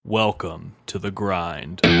Welcome to the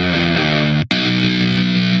grind. There's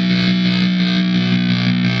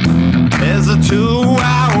a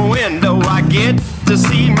 2-hour window I get to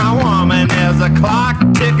see my woman. There's a clock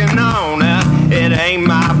ticking on her. It ain't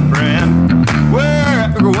my friend.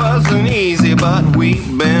 Work wasn't easy, but we've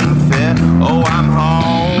been fit. Oh, I'm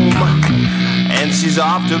home, and she's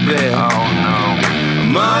off to bed. Oh, no.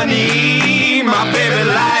 Money, my favorite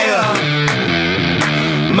liar.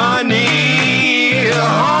 Money, a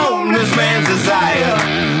homeless man's desire.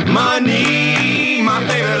 Money, my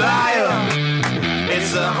favorite liar.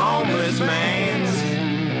 It's a homeless man's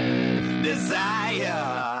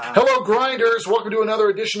desire. Hello, Grinders. Welcome to another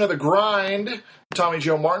edition of The Grind. Tommy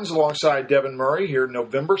Joe Martins alongside Devin Murray here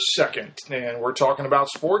November 2nd. And we're talking about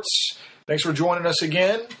sports. Thanks for joining us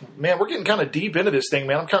again. Man, we're getting kind of deep into this thing,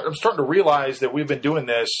 man. I'm starting to realize that we've been doing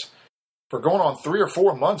this for going on 3 or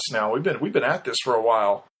 4 months now. We've been at this for a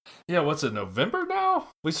while. Yeah, what's it, November now?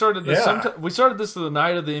 We started this we started this the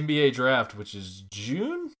night of the NBA draft, which is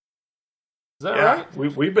June? Is that right?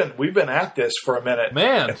 We've been at this for a minute.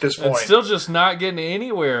 Man, at this point. It's still just not getting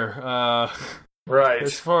anywhere. Right.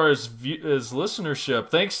 As far as listenership.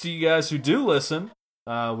 Thanks to you guys who do listen.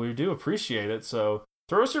 We do appreciate it. So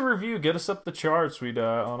throw us a review, get us up the charts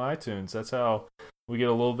on iTunes. That's how we get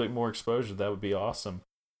a little bit more exposure. That would be awesome.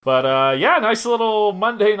 But yeah, nice little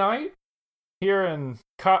Monday night here in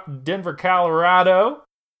Denver, Colorado.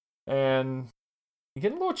 And you're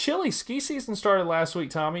getting a little chilly. Ski season started last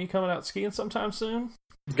week, Tommy. You coming out skiing sometime soon?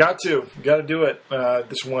 Got to do it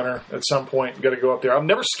this winter at some point. Got to go up there. I've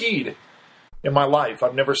never skied in my life.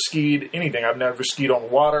 I've never skied anything. I've never skied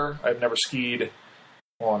on water. I've never skied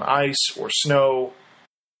on ice or snow.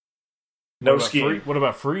 No skiing. What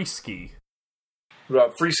about free ski? What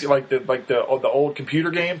about free ski, like the old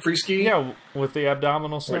computer game, free ski? Yeah, with the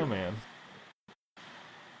abdominal snowman.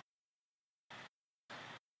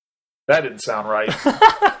 That didn't sound right.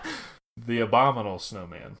 The abominable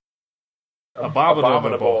snowman.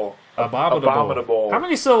 Abominable. How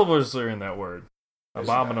many syllables are in that word?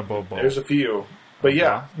 Abominable. There's a few. But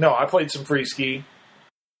yeah, no, I played some free ski.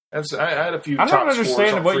 I had a few top scores on free ski. I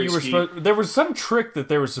don't understand what you were supposed... There was some trick that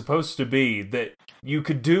there was supposed to be that you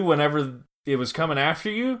could do whenever it was coming after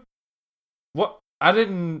you. What? I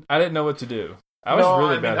didn't know what to do. I was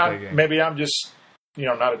really bad at that game. Maybe I'm just,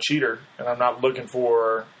 not a cheater, and I'm not looking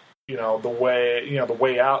for... the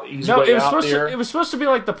way out, easy way out there. It was supposed to be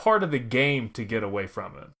like the part of the game to get away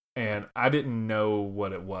from it, and I didn't know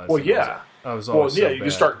what it was. Well, yeah. I was always so bad.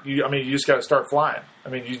 You just got to start flying. I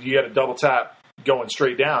mean, you got to double tap going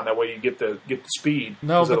straight down. That way you get the speed.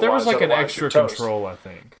 No, but there was like an extra control, I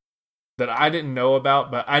think, that I didn't know about,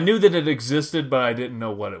 but I knew that it existed, but I didn't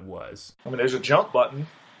know what it was. I mean, there's a jump button.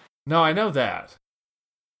 No, I know that.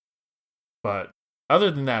 But other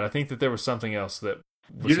than that, I think that there was something else that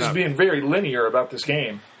you're just being very linear about this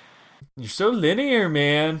game. You're so linear,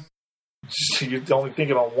 man. You're only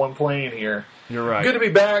thinking on one plane here. You're right. Good to be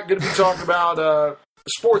back. Good to be talking about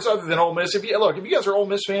sports other than Ole Miss. If you guys are Ole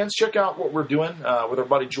Miss fans, check out what we're doing with our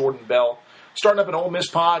buddy Jordan Bell. Starting up an Ole Miss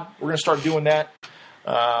pod. We're going to start doing that.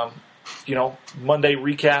 Monday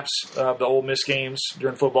recaps of the Ole Miss games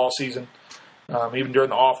during football season. Even during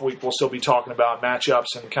the off week, we'll still be talking about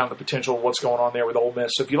matchups and kind of the potential of what's going on there with Ole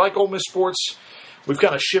Miss. So if you like Ole Miss sports, we've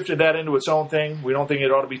kind of shifted that into its own thing. We don't think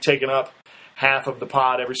it ought to be taking up half of the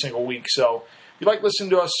pod every single week. So if you like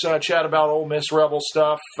listening to us chat about Ole Miss Rebel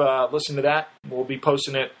stuff, listen to that. We'll be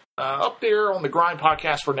posting it up there on the Grind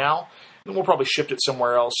podcast for now. And we'll probably shift it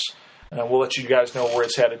somewhere else. And we'll let you guys know where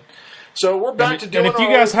it's headed. So we're back to doing. And if you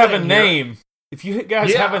guys have a name,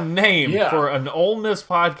 have a name for an Ole Miss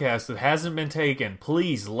podcast that hasn't been taken,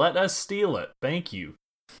 please let us steal it. Thank you.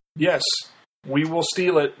 Yes. We will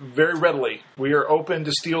steal it very readily. We are open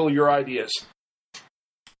to steal your ideas.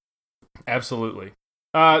 Absolutely.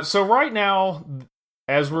 So right now,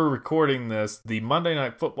 as we're recording this, the Monday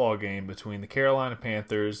Night Football game between the Carolina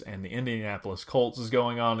Panthers and the Indianapolis Colts is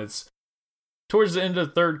going on. It's towards the end of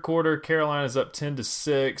the third quarter. Carolina's up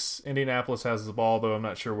 10-6. Indianapolis has the ball, though I'm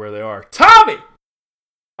not sure where they are. Tommy!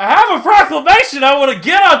 I have a proclamation. I want to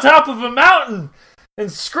get on top of a mountain and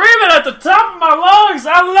screaming at the top of my lungs,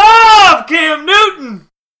 I love Cam Newton!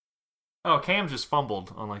 Oh, Cam just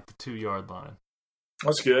fumbled on like the 2-yard line.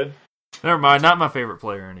 That's good. Never mind, not my favorite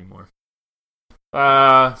player anymore.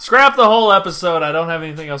 Scrap the whole episode. I don't have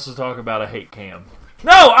anything else to talk about. I hate Cam.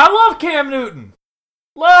 No, I love Cam Newton.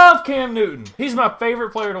 Love Cam Newton. He's my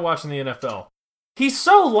favorite player to watch in the NFL. He's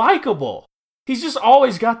so likable. He's just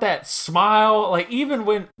always got that smile. Like, even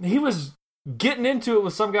when he was getting into it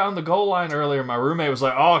with some guy on the goal line earlier, my roommate was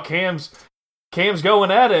like, "Oh, Cam's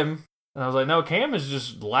going at him." And I was like, no, Cam is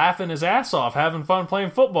just laughing his ass off, having fun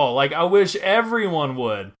playing football. Like, I wish everyone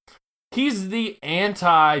would. He's the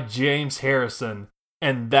anti-James Harrison,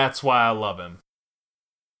 and that's why I love him.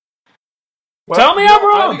 Well, tell me I'm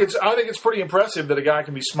wrong. I think it's pretty impressive that a guy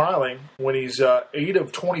can be smiling when he's 8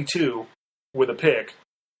 of 22 with a pick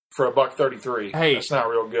for $133. Hey, that's not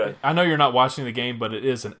real good. I know you're not watching the game, but it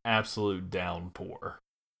is an absolute downpour.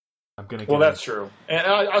 Well, that's true. And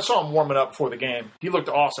I saw him warming up before the game. He looked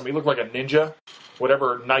awesome. He looked like a ninja.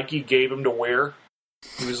 Whatever Nike gave him to wear,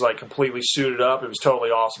 he was like completely suited up. It was totally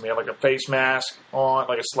awesome. He had like a face mask on,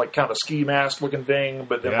 like it's like kind of a ski mask looking thing,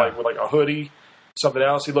 but then like with like a hoodie, something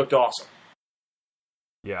else. He looked awesome.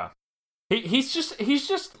 Yeah, he's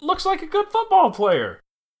just looks like a good football player.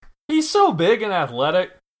 He's so big and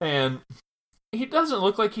athletic, and he doesn't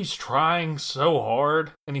look like he's trying so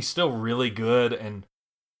hard, and he's still really good. And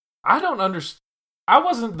I don't understand. I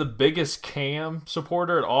wasn't the biggest Cam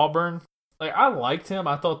supporter at Auburn. Like, I liked him.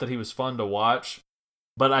 I thought that he was fun to watch,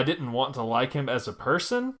 but I didn't want to like him as a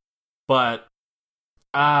person. But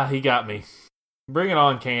he got me. Bring it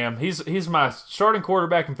on, Cam. He's my starting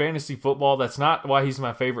quarterback in fantasy football. That's not why he's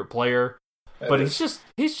my favorite player, but he's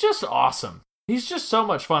just awesome. He's just so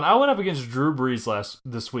much fun. I went up against Drew Brees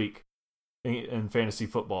this week in fantasy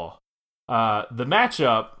football. The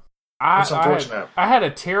matchup, That's unfortunate. I had a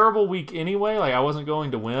terrible week anyway. Like, I wasn't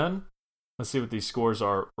going to win. Let's see what these scores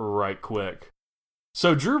are right quick.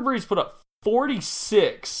 So Drew Brees put up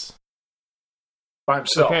 46 by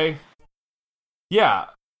himself. Okay. Yeah.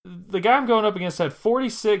 The guy I'm going up against had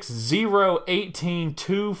 46, 0, 18,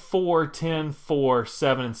 2, 4, 10, 4,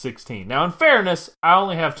 7, and 16. Now, in fairness, I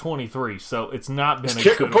only have 23, so it's not been His a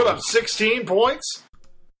kicker good put week. up 16 points?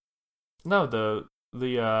 No, the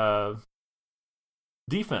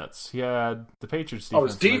defense. He had the Patriots defense. Oh,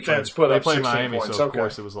 his defense put up 16 Miami, points. so of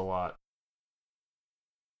course it was a lot.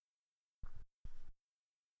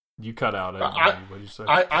 You cut out. What did you say?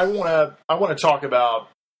 I want to talk about,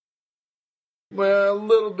 well, a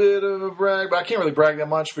little bit of a brag, but I can't really brag that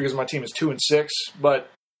much because my team is 2-6. But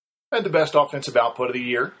I had the best offensive output of the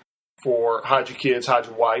year for Hide Your Kids, Hide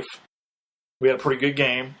Your Wife. We had a pretty good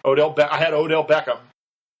game. I had Odell Beckham.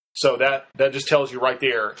 So that just tells you right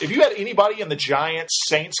there. If you had anybody in the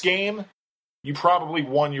Giants-Saints game, you probably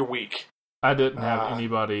won your week. I didn't have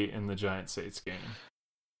anybody in the Giants-Saints game.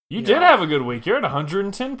 You did have a good week. You're at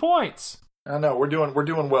 110 points. I know. We're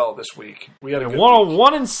doing well this week. We had a good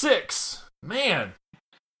 1-6. Man.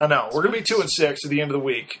 I know. We're going to be 2-6 at the end of the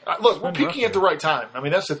week. Look, we're peaking at the right time. I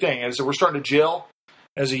mean, that's the thing. Is that we're starting to gel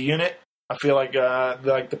as a unit. I feel like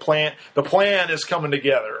the plan is coming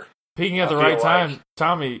together. Peaking at the right time,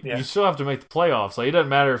 Tommy. You still have to make the playoffs. Like, it doesn't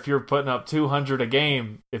matter if you're putting up 200 a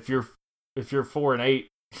game. If you're 4-8,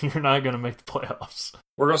 you're not going to make the playoffs.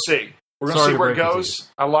 We're going to see. We're going to see where it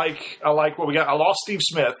goes. I like what we got. I lost Steve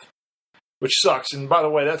Smith, which sucks. And by the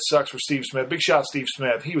way, that sucks for Steve Smith. Big shot, Steve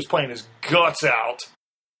Smith. He was playing his guts out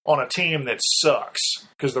on a team that sucks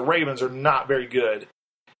because the Ravens are not very good.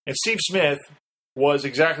 And Steve Smith was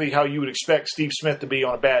exactly how you would expect Steve Smith to be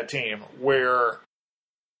on a bad team, where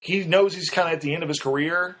he knows he's kind of at the end of his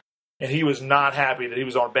career, and he was not happy that he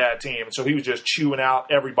was on a bad team. And so he was just chewing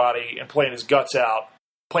out everybody and playing his guts out,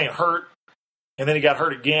 playing hurt. And then he got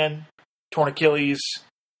hurt again, torn Achilles.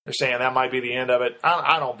 They're saying that might be the end of it.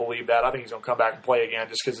 I don't believe that. I think he's going to come back and play again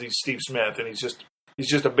just because he's Steve Smith, and he's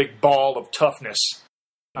just a big ball of toughness.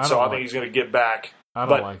 And I think he's going to get back. I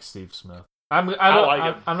don't like Steve Smith. I'm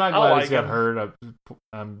not glad he's got hurt.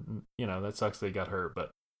 That sucks that he got hurt, but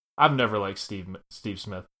I've never liked Steve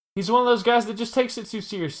Smith. He's one of those guys that just takes it too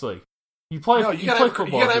seriously. You play football. You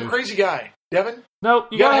gotta have a crazy guy, Devin. No,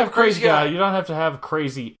 you gotta have a crazy guy. You don't have to have a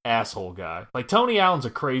crazy asshole guy. Like, Tony Allen's a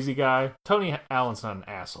crazy guy. Tony Allen's not an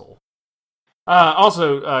asshole.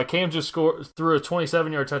 Also, Cam just threw a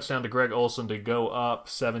 27-yard touchdown to Greg Olsen to go up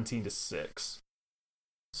 17-6.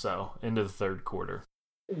 So, into the third quarter.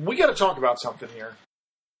 We got to talk about something here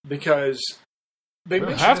because they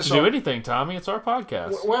don't have to do anything, Tommy. It's our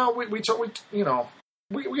podcast. Well, we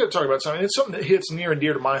got to talk about something. It's something that hits near and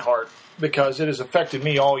dear to my heart because it has affected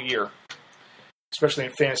me all year, especially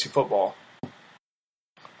in fantasy football.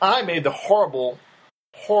 I made the horrible,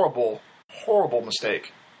 horrible, horrible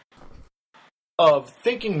mistake of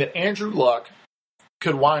thinking that Andrew Luck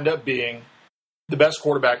could wind up being the best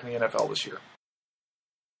quarterback in the NFL this year.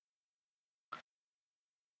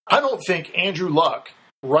 I don't think Andrew Luck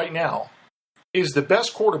right now is the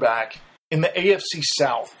best quarterback in the AFC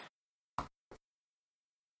South.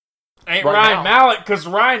 Ain't right Ryan Mallett, because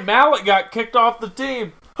Ryan Mallett got kicked off the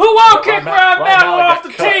team. Who want to kick Ryan Mallett off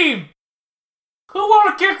the team? Who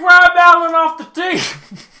want to kick Ryan Mallett off the team?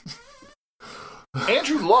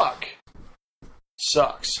 Andrew Luck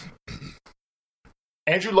sucks.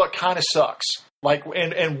 Andrew Luck kind of sucks. Like,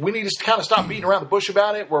 and we need to kind of stop beating around the bush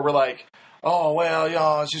about it, where we're like, oh,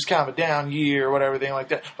 well, it's just kind of a down year or whatever, everything like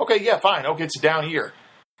that. Okay, yeah, fine. Okay, it's a down year.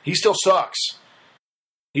 He still sucks.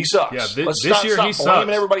 He sucks. Yeah, Let's this year stop he blaming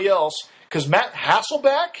sucks. everybody else. Because Matt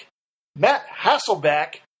Hasselbeck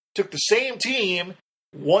took the same team,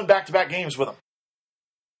 won back-to-back games with him.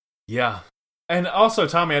 Yeah. And also,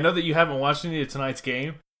 Tommy, I know that you haven't watched any of tonight's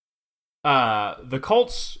game. The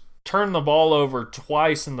Colts turned the ball over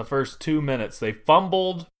twice in the first 2 minutes. They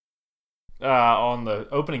fumbled on the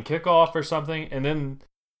opening kickoff or something, and then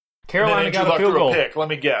Carolina got a field goal. Pick, let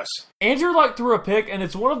me guess. Andrew Luck threw a pick, and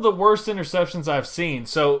it's one of the worst interceptions I've seen.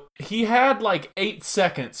 So he had like 8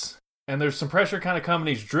 seconds, and there's some pressure kind of coming.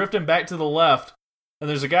 He's drifting back to the left, and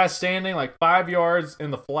there's a guy standing like 5 yards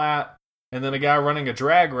in the flat, and then a guy running a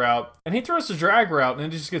drag route, and he throws the drag route, and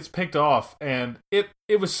it just gets picked off. And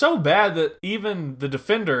it was so bad that even the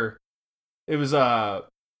defender, it was Charles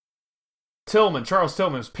Tillman,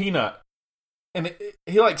 was Peanut. And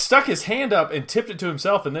he like stuck his hand up and tipped it to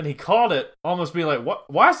himself, and then he caught it, almost being like, "What?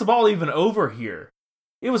 Why is the ball even over here?"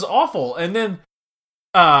 It was awful. And then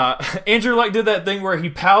Andrew Luck did that thing where he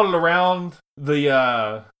pouted around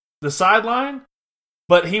the sideline,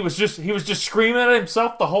 but he was just screaming at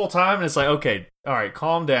himself the whole time. And it's like, okay, all right,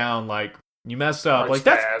 calm down. Like, you messed up.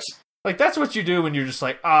 That's what you do when you're just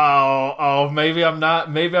like, oh, maybe I'm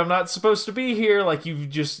not supposed to be here. Like,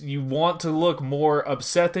 you want to look more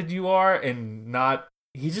upset than you are, and not.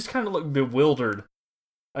 He just kind of looked bewildered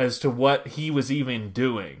as to what he was even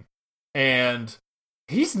doing, and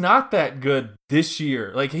he's not that good this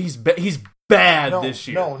year. Like, he's bad this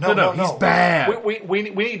year. No, he's bad. We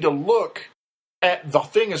need to look at the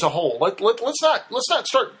thing as a whole. Let's not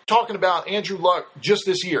start talking about Andrew Luck just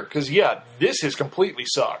this year, because this has completely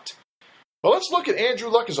sucked. But let's look at Andrew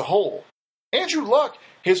Luck as a whole. Andrew Luck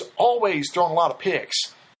has always thrown a lot of picks.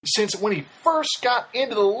 Since when he first got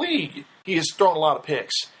into the league, he has thrown a lot of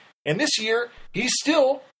picks. And this year, he's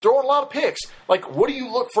still throwing a lot of picks. Like, what do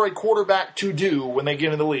you look for a quarterback to do when they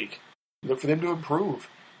get in the league? You look for them to improve.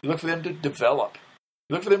 You look for them to develop.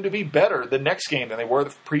 You look for them to be better the next game than they were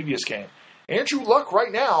the previous game. Andrew Luck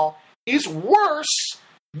right now is worse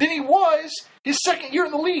than he was his second year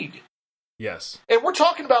in the league. Yes. And we're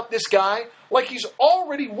talking about this guy like he's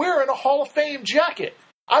already wearing a Hall of Fame jacket.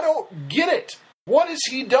 I don't get it. What has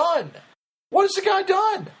he done? What has the guy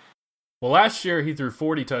done? Well, last year he threw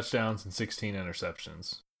 40 touchdowns and 16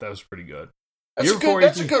 interceptions. That was pretty good. That's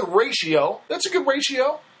a good ratio. That's a good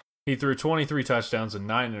ratio. He threw 23 touchdowns and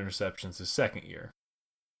 9 interceptions his second year.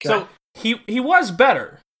 Okay. So he was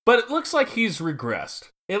better, but it looks like he's regressed.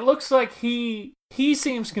 It looks like he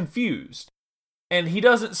seems confused. And he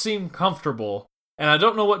doesn't seem comfortable, and I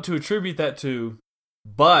don't know what to attribute that to,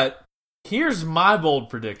 but here's my bold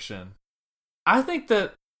prediction. I think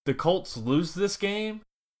that the Colts lose this game,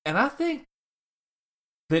 and I think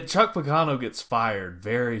that Chuck Pagano gets fired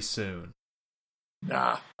very soon.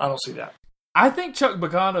 Nah, I don't see that. I think Chuck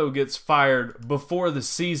Pagano gets fired before the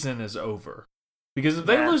season is over. Because if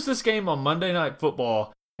they lose this game on Monday Night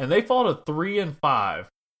Football, and they fall to 3-5,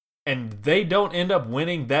 and they don't end up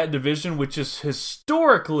winning that division, which is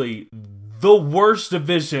historically the worst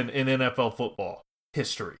division in NFL football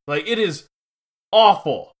history. Like, it is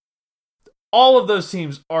awful. All of those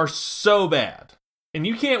teams are so bad. And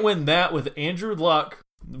you can't win that with Andrew Luck,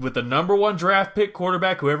 with the number 1 draft pick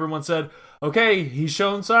quarterback who everyone said, okay, he's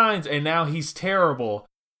shown signs, and now he's terrible.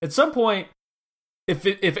 At some point,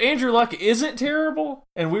 if Andrew Luck isn't terrible,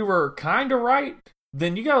 and we were kind of right,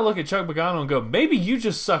 then you got to look at Chuck Pagano and go, maybe you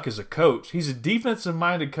just suck as a coach. He's a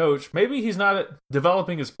defensive-minded coach. Maybe he's not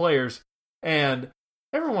developing his players. And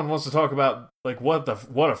everyone wants to talk about like what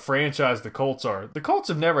a franchise the Colts are. The Colts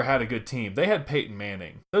have never had a good team. They had Peyton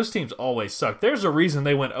Manning. Those teams always suck. There's a reason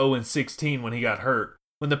they went 0-16 when he got hurt.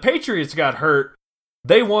 When the Patriots got hurt,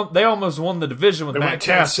 they almost won the division with Matt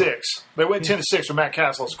Castle. They went 10-6 with Matt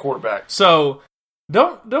Castle as quarterback. So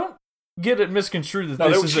don't get it misconstrued that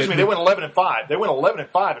they went 11-5. They went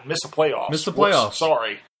 11-5 and missed the playoffs. Whoops,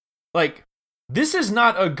 sorry. Like, this is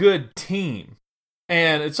not a good team.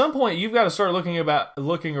 And at some point, you've got to start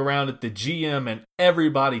looking around at the GM and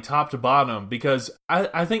everybody top to bottom, because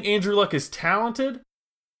I think Andrew Luck is talented,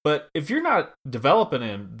 but if you're not developing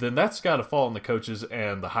him, then that's got to fall on the coaches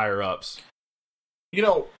and the higher-ups. You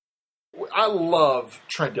know, I love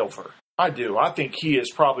Trent Dilfer. I do. I think he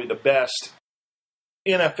is probably the best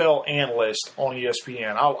NFL analyst on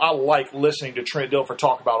ESPN. I like listening to Trent Dilfer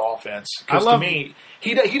talk about offense. Because to me,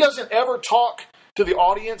 he doesn't ever talk to the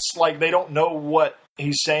audience like they don't know what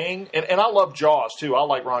he's saying. And I love Jaws, too. I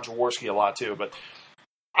like Ron Jaworski a lot, too. But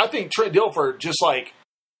I think Trent Dilfer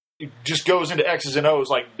just goes into X's and O's,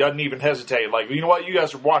 like, doesn't even hesitate. Like, you know what? You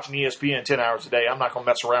guys are watching ESPN 10 hours a day. I'm not going to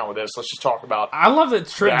mess around with this. Let's just talk about I love that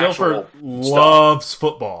Trent Dilfer stuff. loves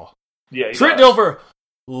football. Yeah, Trent Dilfer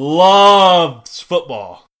loves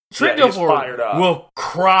football. Trent Dilfer will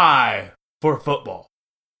cry for football.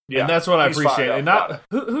 Yeah, and that's what I appreciate. And not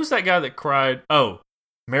who's that guy that cried? Oh,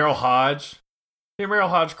 Merrill Hodge. Did Merrill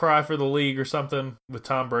Hodge cry for the league or something with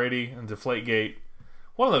Tom Brady and Deflategate?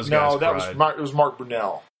 One of those guys. No, it was Mark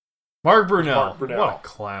Brunell. What a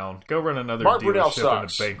clown. Go run another Mark Brunell dealership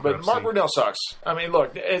sucks, into bankruptcy. but Mark Brunell sucks. I mean,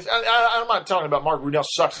 look, I'm not talking about Mark Brunell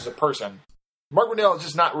sucks as a person. Mark Brunell is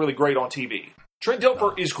just not really great on TV. Trent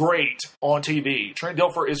Dilfer is great on TV. Trent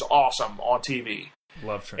Dilfer is awesome on TV.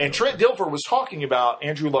 Love Trent And Trent Dilfer was talking about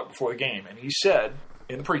Andrew Luck before the game, and he said,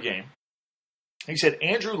 in the pregame, he said,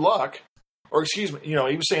 he was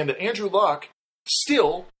saying that Andrew Luck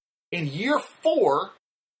still, in year 4,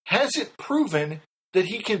 hasn't proven that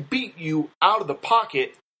he can beat you out of the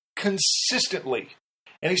pocket consistently.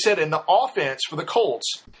 And he said in the offense for the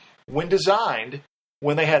Colts, when designed,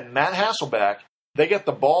 when they had Matt Hasselbeck, they got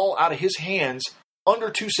the ball out of his hands under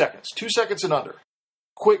 2 seconds. 2 seconds and under.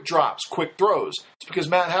 Quick drops, quick throws. It's because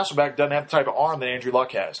Matt Hasselbeck doesn't have the type of arm that Andrew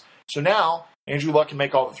Luck has. So now, Andrew Luck can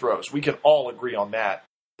make all the throws. We can all agree on that.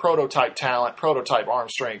 Prototype talent, prototype arm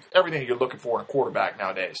strength, everything you're looking for in a quarterback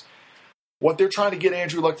nowadays. What they're trying to get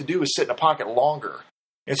Andrew Luck to do is sit in a pocket longer.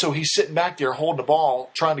 And so he's sitting back there holding the ball,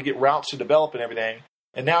 trying to get routes to develop and everything.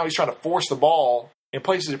 And now he's trying to force the ball in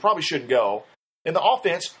places it probably shouldn't go. And the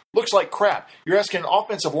offense looks like crap. You're asking an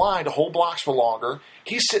offensive line to hold blocks for longer.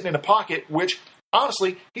 He's sitting in a pocket, which,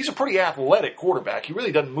 honestly, he's a pretty athletic quarterback. He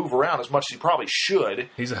really doesn't move around as much as he probably should.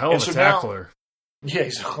 He's a hell of a tackler.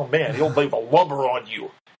 He'll leave a lumber on you.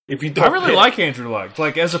 If you don't I really like Andrew Luck.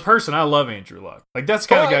 Like, as a person, I love Andrew Luck. Like, that's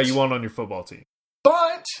the kind of guy you want on your football team.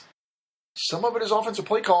 But some of it is offensive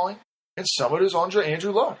play calling, and some of it is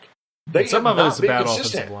Andrew Luck. Some of it is a bad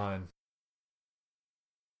offensive line.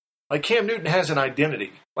 Like, Cam Newton has an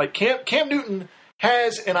identity. Like, Cam Newton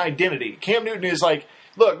has an identity. Cam Newton is like,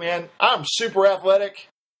 look, man, I'm super athletic,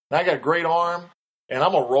 and I got a great arm, and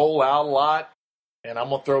I'm going to roll out a lot, and I'm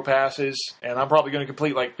going to throw passes, and I'm probably going to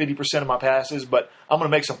complete like 50% of my passes, but I'm going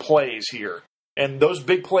to make some plays here. And those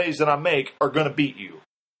big plays that I make are going to beat you.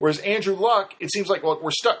 Whereas Andrew Luck, it seems like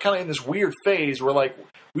we're stuck kind of in this weird phase where, like,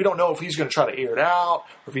 we don't know if he's going to try to air it out,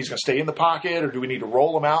 or if he's going to stay in the pocket, or do we need to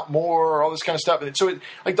roll him out more, or all this kind of stuff. And so,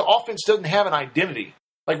 the offense doesn't have an identity.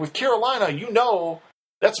 Like with Carolina,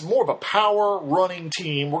 that's more of a power running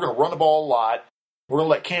team. We're going to run the ball a lot. We're going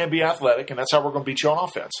to let Cam be athletic, and that's how we're going to beat you on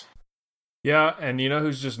offense. Yeah, and you know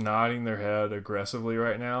who's just nodding their head aggressively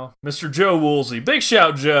right now? Mr. Joe Woolsey. Big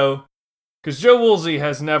shout, Joe. Because Joe Woolsey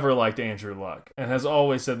has never liked Andrew Luck and has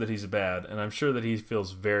always said that he's bad, and I'm sure that he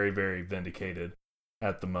feels very, very vindicated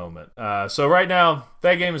at the moment. So right now,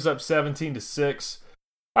 that game is up 17-6.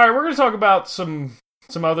 All right, we're going to talk about some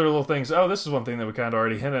other little things. Oh, this is one thing that we kind of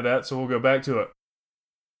already hinted at, so we'll go back to it.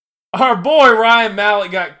 Our boy Ryan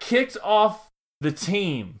Mallett got kicked off the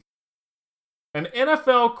team. An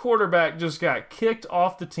NFL quarterback just got kicked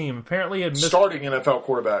off the team. Apparently, he had missed starting NFL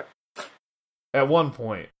quarterback at one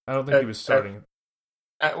point. I don't think he was starting.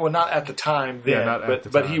 Not at the time then,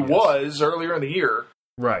 but he was earlier in the year.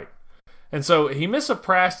 Right. And so he missed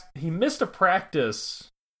a practice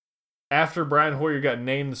after Brian Hoyer got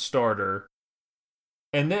named the starter.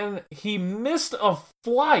 And then he missed a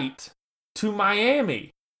flight to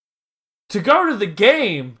Miami. To go to the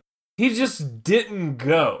game, he just didn't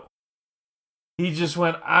go. He just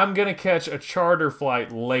went, I'm going to catch a charter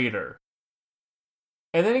flight later.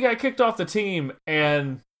 And then he got kicked off the team,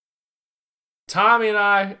 and Tommy and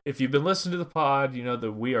I, if you've been listening to the pod, you know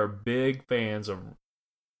that we are big fans of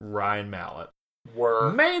Ryan Mallett.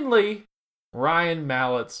 Mainly Ryan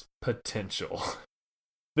Mallett's potential.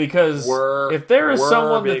 Because if there's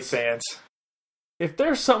someone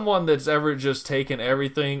that's ever just taken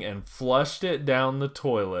everything and flushed it down the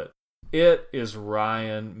toilet, it is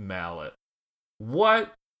Ryan Mallett.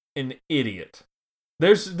 What an idiot.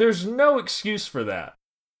 There's no excuse for that.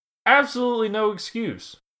 Absolutely no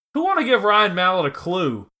excuse. Who want to give Ryan Mallett a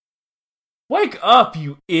clue? Wake up,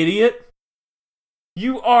 you idiot.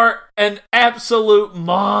 You are an absolute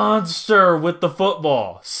monster with the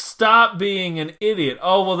football. Stop being an idiot.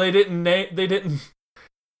 Oh, well, they didn't name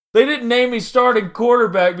me starting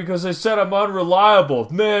quarterback because they said I'm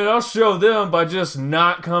unreliable. Man, I'll show them by just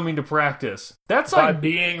not coming to practice. That's by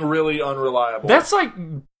being really unreliable. That's like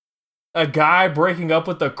a guy breaking up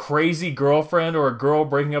with a crazy girlfriend or a girl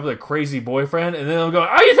breaking up with a crazy boyfriend, and then they'll go,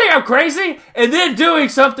 oh, you think I'm crazy? And then doing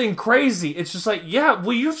something crazy. It's just like, yeah,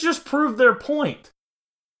 well, you just proved their point.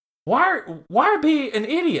 Why be an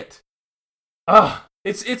idiot? Ugh.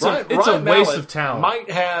 It's a waste Mallett of talent. Might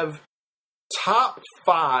have top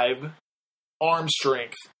 5 arm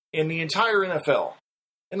strength in the entire NFL,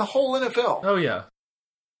 in the whole NFL. Oh yeah,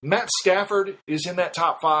 Matt Stafford is in that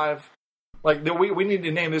top 5. Like we need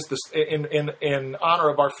to name this in honor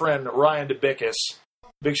of our friend Ryan DeBickus.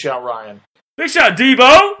 Big shout, Ryan. Big shout,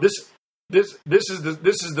 Dabo. This is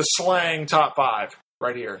the slang top 5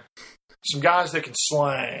 right here. Some guys that can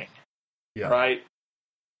slang. Yeah. Right.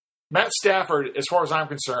 Matt Stafford, as far as I'm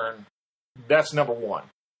concerned, that's number 1.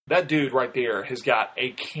 That dude right there has got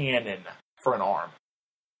a cannon for an arm.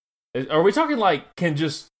 Are we talking like can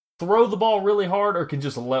just throw the ball really hard or can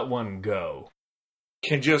just let one go?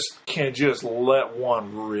 Can just let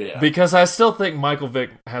one rip. Because I still think Michael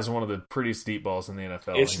Vick has one of the prettiest deep balls in the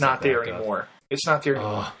NFL. It's not there anymore. It's not there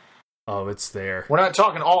anymore. Oh, it's there. We're not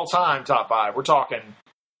talking all-time top 5. We're talking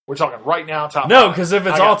right now top 5. No, because if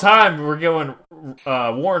it's all-time, we're going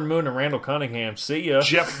Warren Moon and Randall Cunningham. See ya.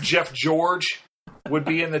 Jeff George would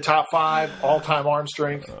be in the top 5 all-time arm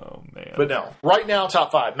strength. Oh, man. But no, right now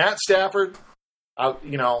top 5. Matt Stafford,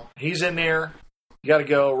 he's in there. You got to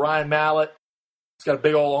go. Ryan Mallett. He's got a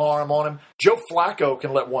big old arm on him. Joe Flacco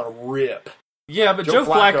can let one rip. Yeah, but Joe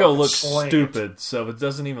Flacco looks stupid, so it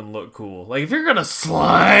doesn't even look cool. Like, if you're going to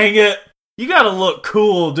slang it, you got to look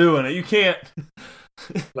cool doing it. You can't...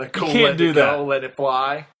 Like cool, you can't do that. Let it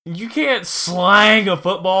fly. You can't slang a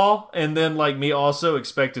football and then, like me, also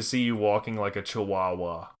expect to see you walking like a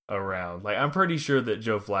chihuahua around. Like, I'm pretty sure that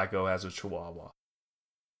Joe Flacco has a chihuahua.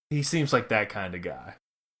 He seems like that kind of guy.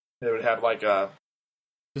 They would have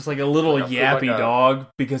just like a little yappy dog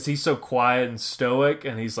because he's so quiet and stoic,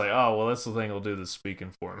 and he's like, oh, well, that's the thing he'll do the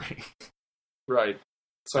speaking for me. Right.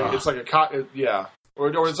 It's like yeah.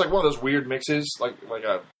 Or it's like one of those weird mixes, like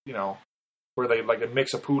a, where they like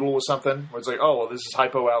mix a poodle with something. Where it's like, oh, well, this is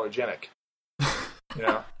hypoallergenic.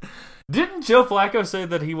 Didn't Joe Flacco say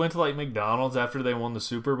that he went to like McDonald's after they won the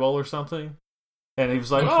Super Bowl or something? And he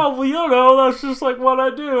was like, oh, well, that's just like what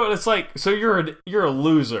I do. And it's like, so you're a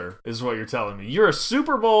loser, is what you're telling me. You're a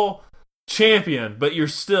Super Bowl champion, but you're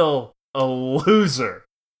still a loser.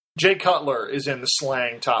 Jay Cutler is in the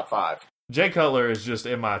slang top 5. Jay Cutler is just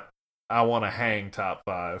in my I want to hang top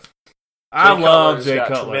 5. I love Jay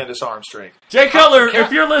Cutler. Tremendous arm strength. Jay Cutler,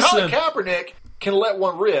 if you're listening. Colin Kaepernick can let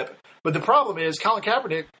one rip, but the problem is Colin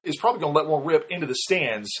Kaepernick is probably going to let one rip into the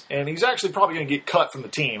stands, and he's actually probably going to get cut from the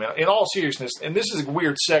team. In all seriousness, and this is a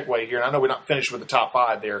weird segue here, and I know we're not finished with the top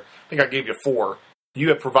 5 there. I think I gave you 4. You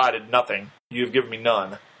have provided nothing. You have given me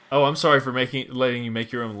none. Oh, I'm sorry for letting you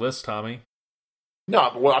make your own list, Tommy.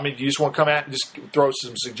 No, well, I mean, you just want to come at and just throw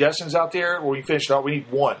some suggestions out there, or we finish it out? We need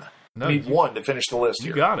 1. No, we need 1 to finish the list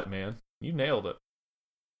here. You got it, man. You nailed it.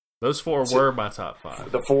 Those 4 were my top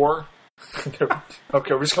 5. The 4?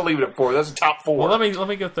 Okay, we're just going to leave it at 4. That's the top 4. Well, let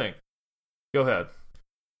me go think. Go ahead.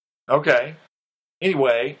 Okay.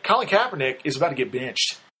 Anyway, Colin Kaepernick is about to get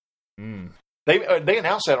benched. They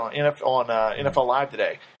announced that on NFL Live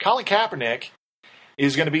today. Colin Kaepernick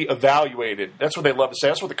is going to be evaluated. That's what they love to say.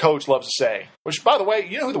 That's what the coach loves to say. Which, by the way,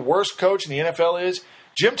 you know who the worst coach in the NFL is?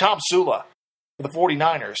 Jim Tomsula for the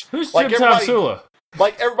 49ers. Who's Jim Tomsula?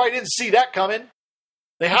 Like everybody didn't see that coming.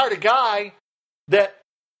 They hired a guy that,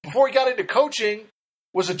 before he got into coaching,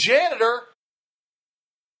 was a janitor.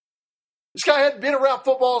 This guy hadn't been around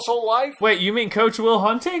football his whole life. Wait, you mean Coach Will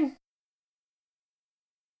Hunting?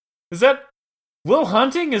 Is that... Will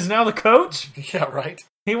Hunting is now the coach? Yeah, right.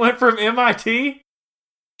 He went from MIT?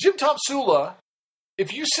 Jim Tomsula,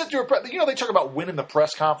 if you sit through they talk about winning the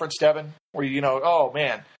press conference, Devin, where oh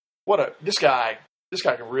man, this guy's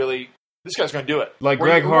going to do it. Like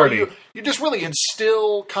Greg Hardy. You just really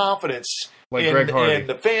instill confidence in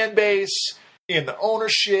the fan base, in the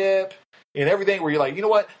ownership, in everything, where you're like, you know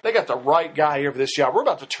what? They got the right guy here for this job. We're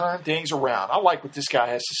about to turn things around. I like what this guy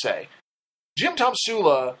has to say. Jim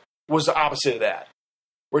Tomsula was the opposite of that.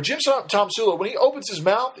 Where Jim Tomsula, when he opens his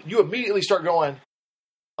mouth, you immediately start going,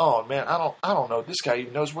 oh man, I don't know if this guy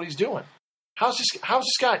even knows what he's doing. How's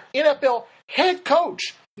this guy NFL head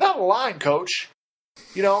coach, not a line coach,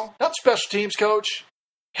 not special teams coach,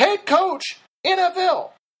 head coach,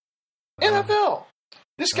 NFL.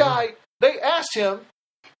 This guy, they asked him.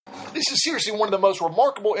 This is seriously one of the most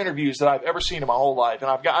remarkable interviews that I've ever seen in my whole life, and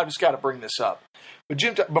I've just got to bring this up.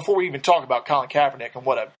 But before we even talk about Colin Kaepernick and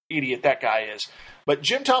what an idiot that guy is, but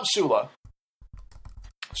Jim Tomsula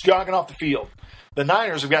is jogging off the field. The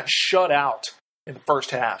Niners have gotten shut out in the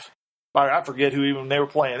first half. I forget who even they were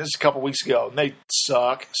playing. This is a couple weeks ago, and they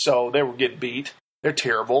suck, so they were getting beat. They're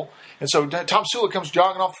terrible. And so Tomsula comes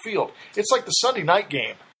jogging off the field. It's like the Sunday night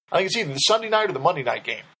game. I think it's either the Sunday night or the Monday night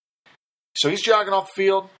game. So he's jogging off the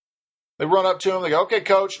field. They run up to him. They go, "Okay,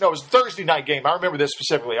 coach." No, it was a Thursday night game. I remember this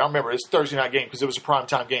specifically. I remember it's a Thursday night game because it was a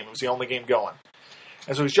primetime game. It was the only game going.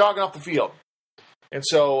 And so he's jogging off the field. And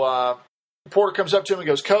so reporter comes up to him and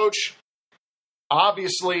goes, "Coach,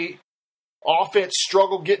 obviously offense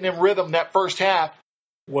struggled getting in rhythm that first half.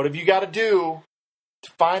 What have you got to do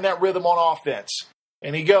to find that rhythm on offense?"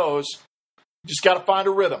 And he goes, "Just got to find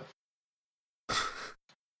a rhythm."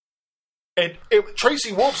 And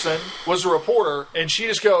Tracy Wolfson was a reporter, and she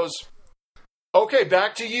just goes, "Okay,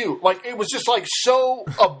 back to you." Like, it was just like so,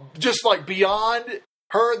 just like beyond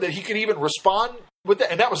her that he could even respond with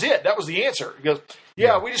that. And that was it. That was the answer. He goes,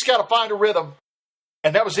 "Yeah, we just got to find a rhythm."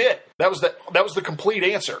 And that was it. That was the complete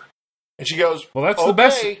answer. And she goes, "Well, that's the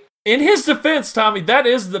best." In his defense, Tommy, that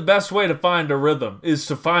is the best way to find a rhythm, is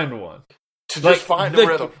to find one. Just find the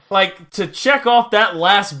rhythm. Like, to check off that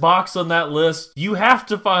last box on that list, you have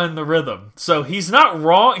to find the rhythm. So he's not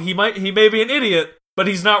wrong. He may be an idiot, but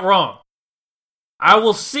he's not wrong. I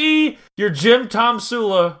will see your Jim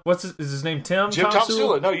Tomsula. Is his name Tim? Jim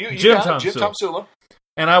Tomsula. No, you Jim got it. Jim Tomsula.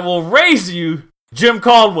 And I will raise you Jim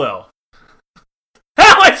Caldwell.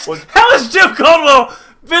 How has Jim Caldwell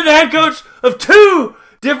been the head coach of 2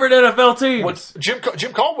 different NFL teams?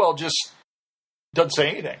 Jim Caldwell just doesn't say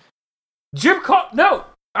anything. No,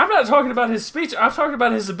 I'm not talking about his speech. I'm talking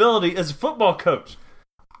about his ability as a football coach.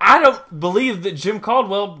 I don't believe that Jim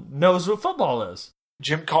Caldwell knows what football is.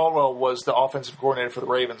 Jim Caldwell was the offensive coordinator for the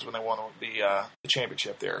Ravens when they won the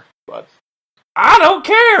championship there. But I don't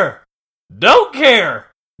care. Don't care.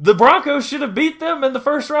 The Broncos should have beat them in the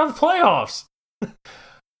first round of the playoffs.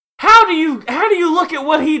 How do you look at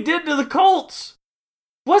what he did to the Colts?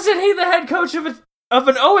 Wasn't he the head coach of an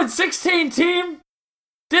 0-16 team?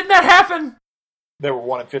 Didn't that happen? They were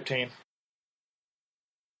 1-15.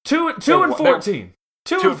 2-14.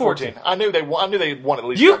 2-14. I knew they won at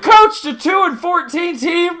least. You coached a 2-14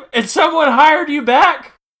 team, and someone hired you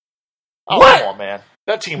back. Oh, what? Come on, man!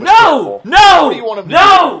 That team was terrible. No! What do you want them to do?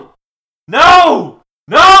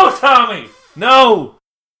 No, Tommy! No!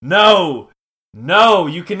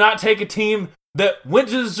 You cannot take a team that went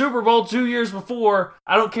to the Super Bowl 2 years before.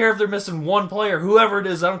 I don't care if they're missing one player, whoever it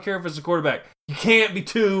is. I don't care if it's a quarterback. You can't be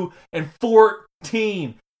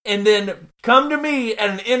 2-14 and then come to me at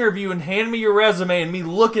an interview and hand me your resume and me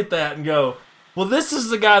look at that and go, "Well, this is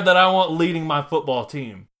the guy that I want leading my football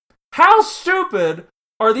team." How stupid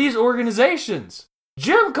are these organizations?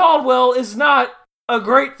 Jim Caldwell is not a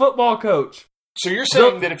great football coach. So you're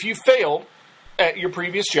saying that if you failed at your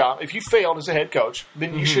previous job, if you failed as a head coach,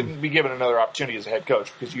 then you shouldn't be given another opportunity as a head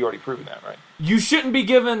coach because you already proven that, right? You shouldn't be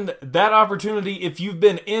given that opportunity if you've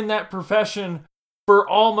been in that profession for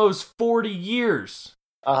almost 40 years.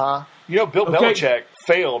 Uh-huh. You know, Bill Belichick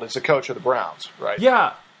failed as a coach of the Browns, right?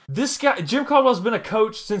 Yeah. This guy, Jim Caldwell's been a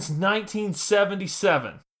coach since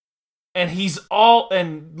 1977.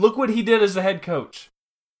 And look what he did as a head coach.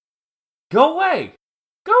 Go away.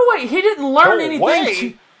 He didn't learn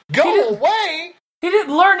anything. Go away! He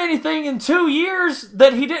didn't learn anything in 2 years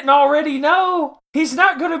that he didn't already know. He's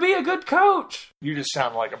not going to be a good coach. You just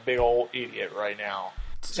sound like a big old idiot right now,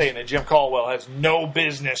 saying that Jim Caldwell has no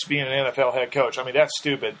business being an NFL head coach. I mean, that's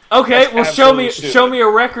stupid. Okay, that's show me a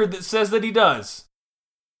record that says that he does.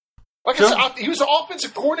 Like I said, he was the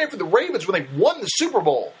offensive coordinator for the Ravens when they won the Super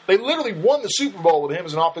Bowl. They literally won the Super Bowl with him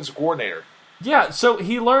as an offensive coordinator. Yeah, so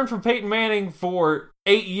he learned from Peyton Manning for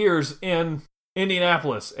 8 years in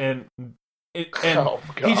Indianapolis, and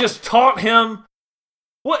he just taught him.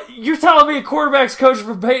 What, you're telling me a quarterback's coach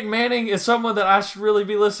for Peyton Manning is someone that I should really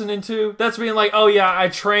be listening to? That's being like, "Oh yeah, I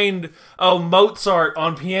trained Mozart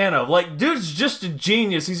on piano." Like, dude's just a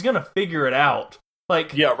genius. He's gonna figure it out.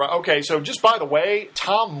 Like, yeah, right. Okay, so just by the way,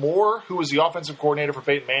 Tom Moore, who was the offensive coordinator for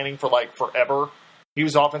Peyton Manning for like forever, he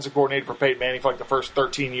was the offensive coordinator for Peyton Manning for like the first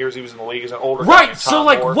 13 years he was in the league as an older guy. Right. So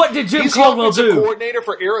like, Moore. What did Jim Caldwell do? He's the offensive coordinator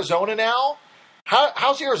for Arizona now.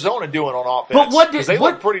 How's Arizona doing on offense? But because they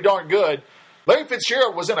look pretty darn good. Larry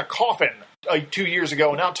Fitzgerald was in a coffin 2 years ago,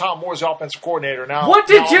 and now Tom Moore's the offensive coordinator. Now, what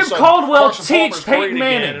did Jim Caldwell teach Peyton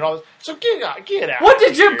Manning? So get out. What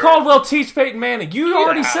did Jim Caldwell teach Peyton Manning? You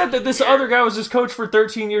already said that this other guy was his coach for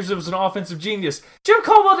 13 years and was an offensive genius. Jim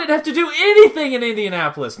Caldwell didn't have to do anything in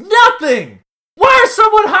Indianapolis. Nothing. Why is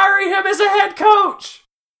someone hiring him as a head coach?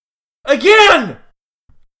 Again.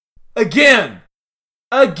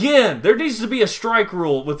 There needs to be a strike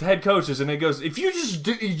rule with head coaches, and it goes, if you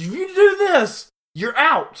do this, you're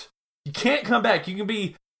out. You can't come back. You can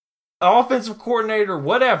be an offensive coordinator,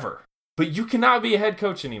 whatever, but you cannot be a head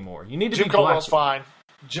coach anymore. You need to Jim be Caldwell's fine.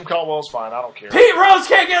 Jim Caldwell's fine. I don't care. Pete Rose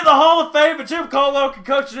can't get in the Hall of Fame, but Jim Caldwell can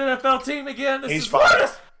coach an NFL team again. He's fine.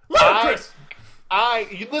 Ludicrous.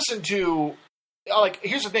 You listen to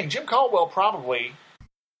here's the thing. Jim Caldwell probably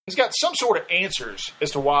has got some sort of answers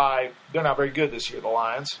as to why they're not very good this year, the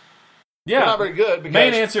Lions. Yeah. They're not very good because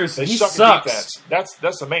main answer is they he suck sucks. at defense.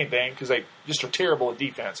 That's the main thing because they just are terrible at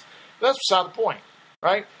defense. But that's beside the point,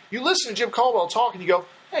 right? You listen to Jim Caldwell talk and you go,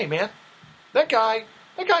 hey, man, that guy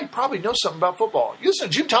probably knows something about football. You listen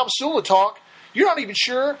to Jim Tomsula talk, you're not even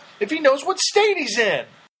sure if he knows what state he's in.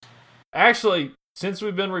 Actually, since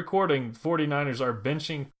we've been recording, 49ers are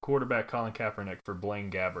benching quarterback Colin Kaepernick for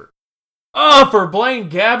Blaine Gabbert. Oh, for Blaine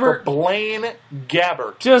Gabbert? For Blaine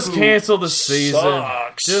Gabbert. Just cancel the season.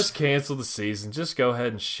 Sucks. Just cancel the season. Just go ahead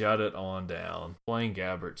and shut it on down. Blaine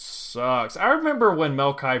Gabbert sucks. I remember when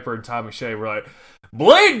Mel Kiper and Todd McShay were like,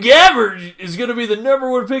 Blaine Gabbert is going to be the number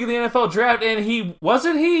one pick in the NFL draft, and he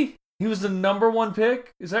was the number one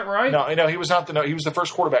pick. Is that right? No, he was not he was the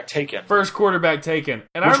first quarterback taken. First quarterback taken,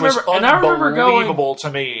 and which was unbelievable to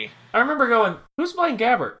me. I remember going, "Who's Blaine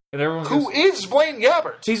Gabbert?" And everyone goes, "Who is Blaine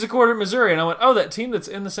Gabbert?" He's a quarterback at Missouri, and I went, "Oh, that team that's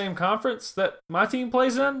in the same conference that my team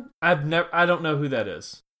plays in. I don't know who that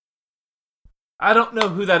is. I don't know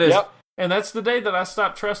who that is." Yep. And that's the day that I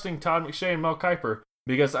stopped trusting Todd McShay and Mel Kiper.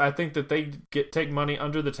 Because I think that they take money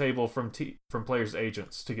under the table from players'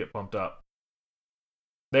 agents to get pumped up.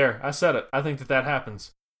 There, I said it. I think that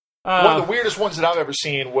happens. One of the weirdest ones that I've ever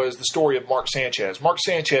seen was the story of Mark Sanchez. Mark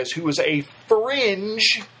Sanchez, who was a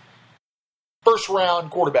fringe first-round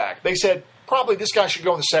quarterback. They said, probably this guy should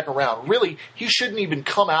go in the second round. Really, he shouldn't even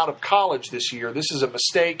come out of college this year. This is a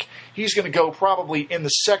mistake. He's going to go probably in the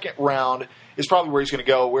second round is probably where he's going to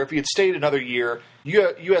go, where if he had stayed another year,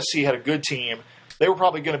 USC had a good team. They were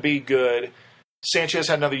probably going to be good. Sanchez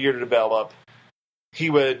had another year to develop.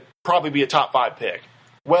 He would probably be a top 5 pick.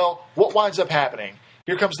 Well, what winds up happening?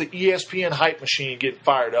 Here comes the ESPN hype machine getting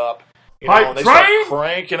fired up. And they start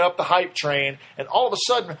cranking up the hype train, and all of a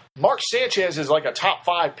sudden, Mark Sanchez is like a top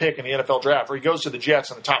 5 pick in the NFL draft, where he goes to the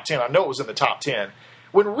Jets in the top 10. I know it was in the top 10.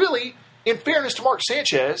 When really, in fairness to Mark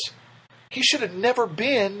Sanchez, he should have never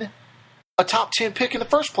been a top 10 pick in the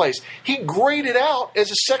first place. He graded out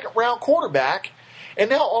as a second-round quarterback. And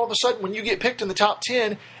now, all of a sudden, when you get picked in the top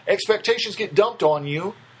 10, expectations get dumped on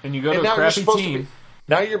you. And you go to a crappy team.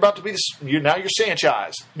 Now you're about to be now you're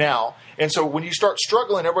Sanchez now. And so when you start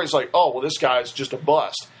struggling, everybody's like, oh, well, this guy's just a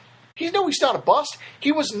bust. He's not a bust.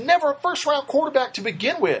 He was never a first-round quarterback to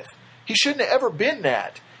begin with. He shouldn't have ever been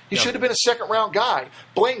that. He should have been a second-round guy.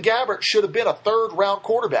 Blaine Gabbert should have been a third-round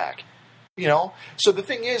quarterback. So the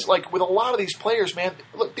thing is, like with a lot of these players, man,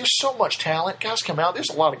 look, there's so much talent. Guys come out. There's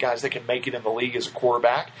a lot of guys that can make it in the league as a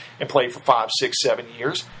quarterback and play for 5, 6, 7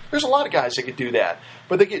 years. There's a lot of guys that can do that,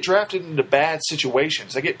 but they get drafted into bad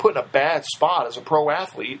situations. They get put in a bad spot as a pro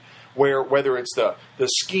athlete, where whether it's the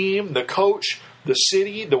scheme, the coach, the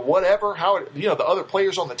city, the whatever, the other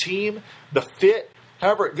players on the team, the fit,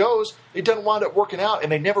 however it goes, it doesn't wind up working out,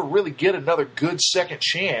 and they never really get another good second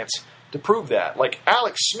chance to prove that. Like,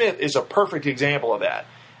 Alex Smith is a perfect example of that.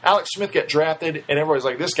 Alex Smith got drafted, and everybody's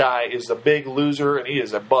like, this guy is a big loser, and he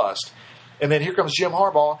is a bust. And then here comes Jim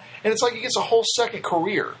Harbaugh, and it's like he gets a whole second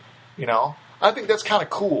career, I think that's kind of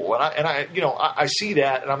cool. And I see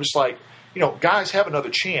that, and I'm just like, guys have another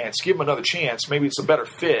chance. Give them another chance. Maybe it's a better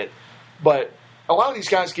fit. But a lot of these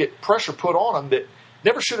guys get pressure put on them that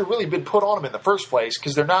never should have really been put on them in the first place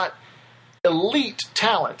because they're not elite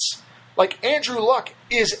talents. Like, Andrew Luck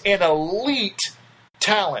is an elite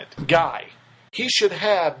talent guy. He should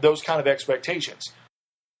have those kind of expectations.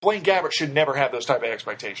 Blaine Gabbert should never have those type of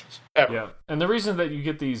expectations, ever. Yeah, and the reason that you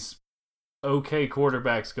get these okay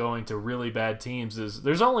quarterbacks going to really bad teams is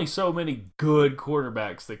there's only so many good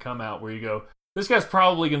quarterbacks that come out where you go, this guy's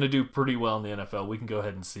probably going to do pretty well in the NFL. We can go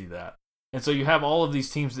ahead and see that. And so you have all of these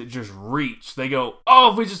teams that just reach. They go,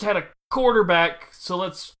 oh, if we just had a quarterback, so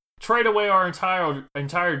let's trade away our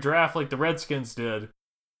entire draft like the Redskins did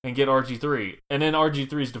and get RG3. And in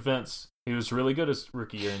RG3's defense, he was really good his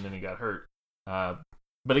rookie year, and then he got hurt.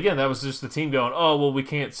 But again, that was just the team going, oh, well, we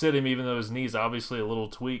can't sit him even though his knee's obviously a little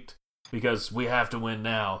tweaked because we have to win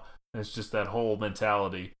now. And it's just that whole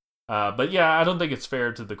mentality. But yeah, I don't think it's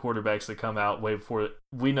fair to the quarterbacks that come out way before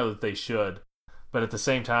we know that they should. But at the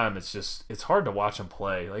same time, it's hard to watch them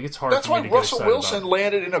play. Like, it's hard. That's why Russell Wilson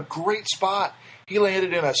landed in a great spot. He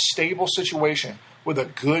landed in a stable situation with a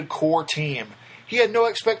good core team. He had no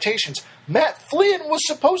expectations. Matt Flynn was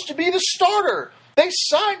supposed to be the starter. They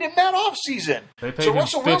signed him that offseason. They paid him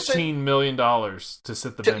 $15 million to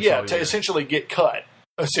sit the bench. To essentially get cut.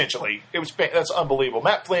 Essentially, that's unbelievable.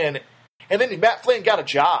 Matt Flynn got a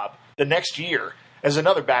job the next year as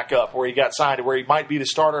another backup where he got signed to where he might be the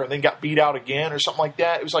starter and then got beat out again or something like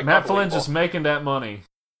that. It was like Matt Flynn just making that money.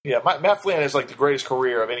 Yeah, Matt Flynn has like the greatest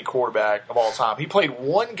career of any quarterback of all time. He played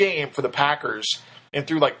one game for the Packers and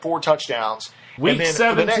threw like 4 touchdowns. Week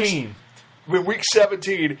 17. Week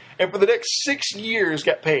 17, and for the next 6 years,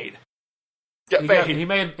 got paid. He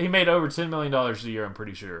made over $10 million a year. I'm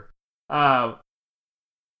pretty sure.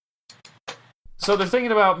 So they're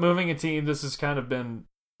thinking about moving a team. This has kind of been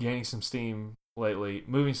gaining some steam lately.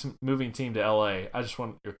 Moving team to LA. I just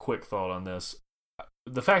want your quick thought on this.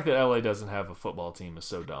 The fact that LA doesn't have a football team is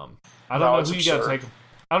so dumb. I don't know who you got to take.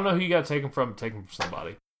 I don't know who you got to take them from. Take them from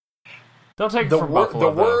somebody. Don't take them from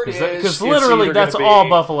Buffalo. The word is because literally that's all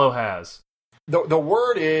Buffalo has. The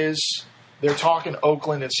word is they're talking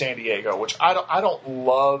Oakland and San Diego, which I don't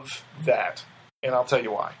love that, and I'll tell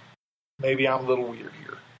you why. Maybe I'm a little weird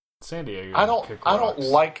here. San Diego. I don't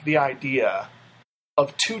like the idea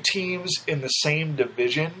of 2 teams in the same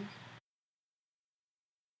division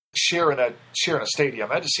sharing a stadium.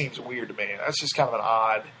 That just seems weird to me. That's just kind of an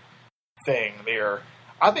odd thing there.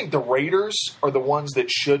 I think the Raiders are the ones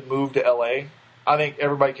that should move to LA. I think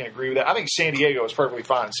everybody can agree with that. I think San Diego is perfectly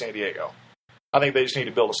fine in San Diego. I think they just need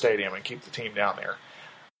to build a stadium and keep the team down there.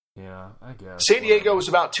 Yeah, I guess. San Diego is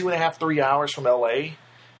about 2.5, 3 hours from LA,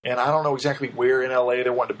 and I don't know exactly where in LA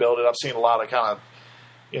they're wanting to build it. I've seen a lot of kind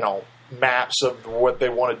of, maps of what they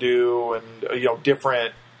want to do and,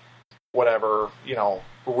 different,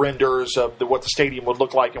 renders of what the stadium would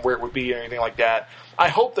look like and where it would be and anything like that. I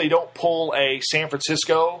hope they don't pull a San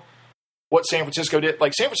Francisco, what San Francisco did.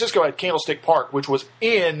 Like, San Francisco had Candlestick Park, which was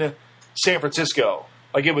in San Francisco.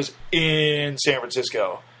 Like, it was in San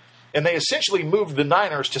Francisco. And they essentially moved the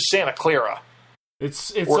Niners to Santa Clara.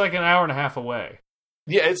 It's like an hour and a half away.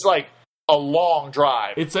 Yeah, it's like a long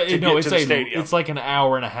drive to get to the stadium. It's like an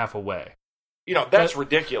hour and a half away. That's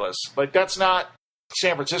ridiculous. Like, that's not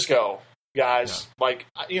San Francisco, guys. No. Like,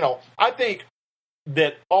 I think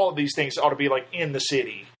that all of these things ought to be, like, in the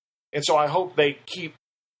city. And so I hope they keep,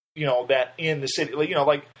 that in the city.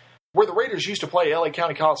 Like where the Raiders used to play, LA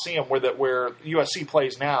County Coliseum, where USC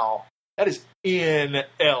plays now, that is in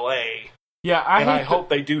LA. Yeah, I hope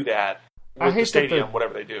they do that with the stadium,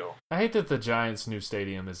 whatever they do. I hate that the Giants' new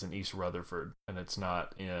stadium is in East Rutherford, and it's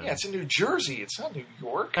not in... Yeah, it's in New Jersey. It's not New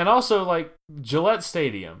York. And also, like, Gillette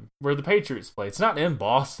Stadium, where the Patriots play, it's not in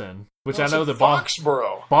Boston, which I know that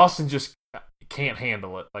Foxborough. Boston just can't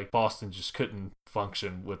handle it. Like, Boston just couldn't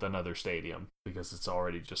function with another stadium because it's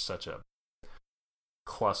already just such a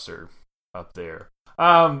cluster up there.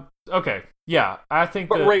 Okay, yeah, I think.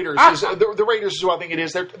 But the Raiders is who I think it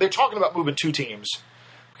is. They're talking about moving 2 teams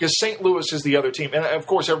because St. Louis is the other team, and of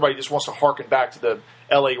course everybody just wants to harken back to the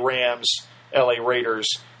L.A. Rams, L.A. Raiders.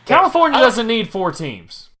 California doesn't need 4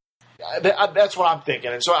 teams. That's what I'm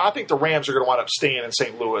thinking, and so I think the Rams are going to wind up staying in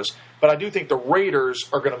St. Louis, but I do think the Raiders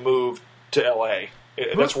are going to move to L.A.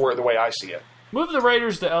 That's the way I see it. Move the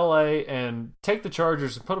Raiders to L.A. and take the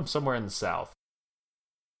Chargers and put them somewhere in the South.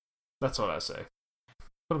 That's what I say.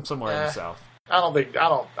 Put them somewhere in the South. I don't think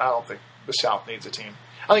the South needs a team.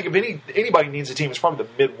 I think if anybody needs a team, it's probably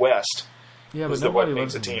the Midwest. Yeah, but nobody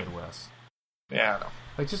lives in the Midwest. Yeah,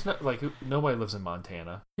 I know. Nobody lives in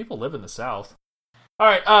Montana. People live in the South. All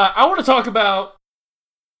right, I want to talk about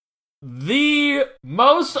the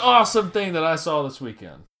most awesome thing that I saw this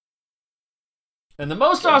weekend. And the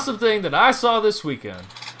most awesome thing that I saw this weekend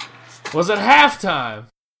was at halftime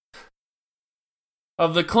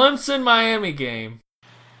of the Clemson-Miami game.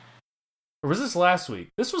 Or was this last week?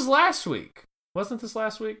 This was last week. Wasn't this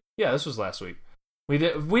last week? Yeah, this was last week. We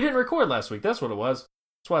didn't record last week. That's what it was.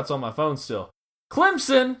 That's why it's on my phone still.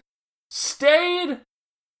 Clemson stayed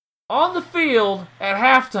on the field at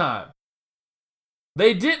halftime.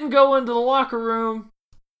 They didn't go into the locker room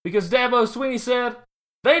because Dabo Swinney said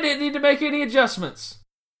they didn't need to make any adjustments.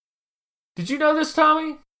 Did you know this,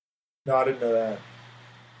 Tommy? No, I didn't know that.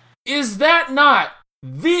 Is that not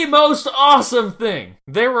the most awesome thing?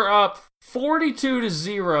 They were up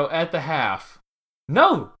 42-0 at the half.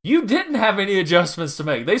 No, you didn't have any adjustments to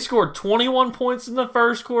make. They scored 21 points in the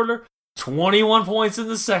first quarter, 21 points in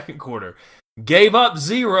the second quarter. Gave up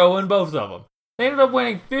 0 in both of them. They ended up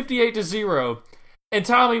winning 58-0. And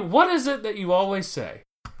Tommy, what is it that you always say?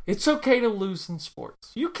 It's okay to lose in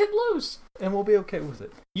sports. You can lose, and we'll be okay with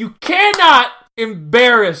it. You cannot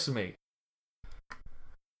embarrass me.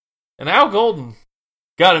 And Al Golden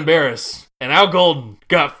got embarrassed, and Al Golden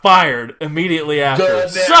got fired immediately after.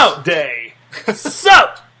 The next day.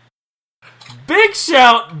 So, big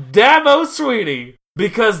shout Dabo Swinney,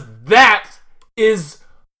 because that is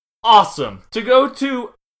awesome. To go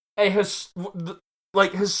to a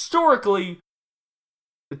historically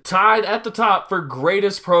tied at the top for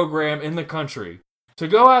greatest program in the country, to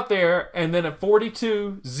go out there and then at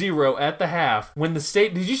 42-0 at the half, when the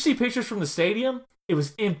state, did you see pictures from the stadium? It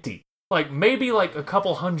was empty. Like maybe like a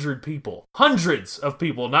couple hundred people. Hundreds of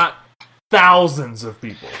people, not thousands of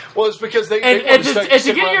people. Well, it's because they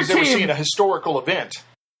were seeing a historical event.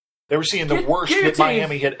 They were seeing the worst that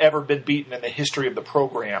Miami had ever been beaten in the history of the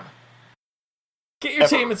program. Get your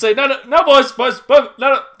team and say, no, boys,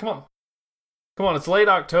 no, come on, it's late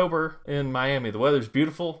October in Miami. The weather's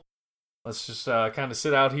beautiful. Let's just kind of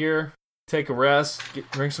sit out here, take a rest,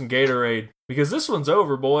 drink some Gatorade. Because this one's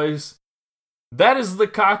over, boys. That is the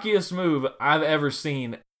cockiest move I've ever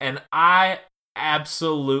seen, and I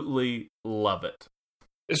absolutely love it.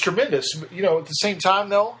 It's tremendous. You know, at the same time,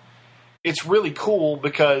 though, it's really cool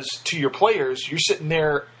because to your players, you're sitting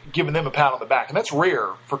there giving them a pat on the back. And that's rare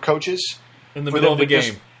for coaches. In the middle of the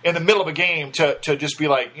game. In the middle of a game to just be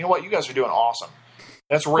like, you know what, you guys are doing awesome.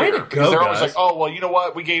 That's rare. Way to go, because they're guys. always like, oh, well, you know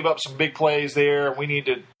what, we gave up some big plays there, and we need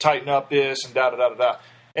to tighten up this, and da-da-da-da-da.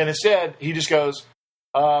 And instead, he just goes,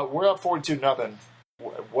 we're up 42-0.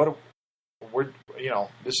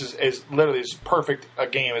 This is literally as perfect a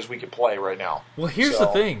game as we could play right now. Well, here's the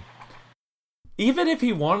thing. Even if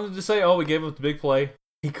he wanted to say, oh, we gave up the big play,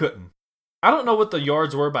 he couldn't. I don't know what the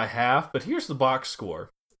yards were by half, but here's the box score.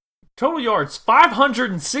 Total yards,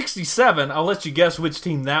 567. I'll let you guess which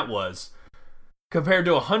team that was. Compared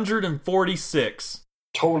to 146.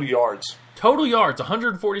 Total yards. Total yards,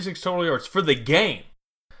 146 total yards for the game.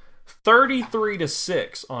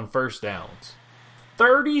 33-6 on first downs.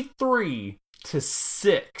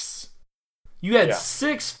 33-6. You had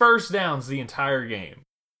 6 first downs the entire game.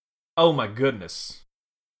 Oh my goodness.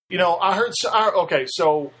 You know, I heard... Okay,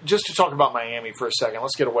 so just to talk about Miami for a second,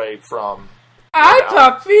 let's get away from... Hi,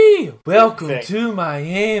 Papi! Welcome to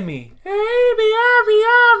Miami. Hey,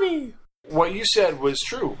 Miami. What you said was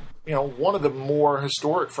true. You know, one of the more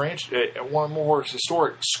historic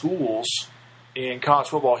schools in college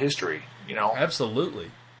football history. You know, absolutely.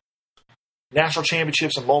 National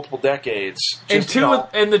championships in multiple decades, and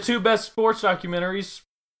the 2 best sports documentaries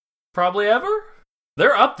probably ever.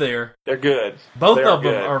 They're up there. They're good. Both of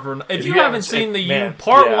them are. If you haven't seen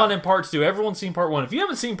part 1 and part 2, everyone's seen part 1. If you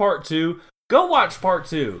haven't seen part 2, go watch part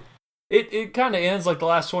 2. It kind of ends like the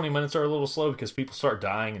last 20 minutes are a little slow because people start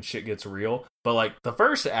dying and shit gets real. But like the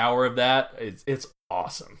first hour of that, it's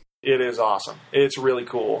awesome. It is awesome. It's really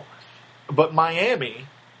cool. But Miami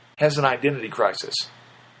has an identity crisis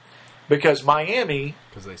because Miami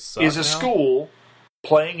is a school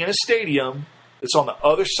playing in a stadium that's on the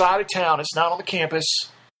other side of town. It's not on the campus.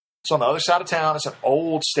 It's on the other side of town. It's an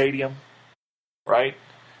old stadium, right?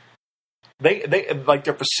 They like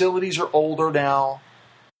their facilities are older now.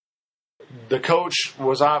 The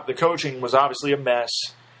coaching was obviously a mess.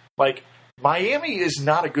 Like Miami is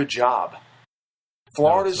not a good job.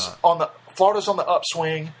 Florida's on the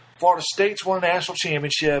upswing. Florida State's won a national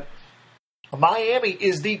championship. Miami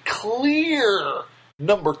is the clear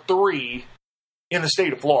number 3 in the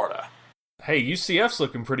state of Florida. Hey, UCF's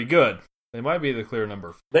looking pretty good. They might be the clear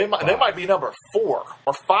number 5. They might be number 4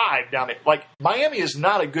 or 5 down there. Like Miami is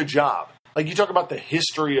not a good job. Like you talk about the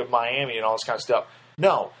history of Miami and all this kind of stuff.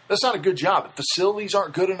 No, that's not a good job. The facilities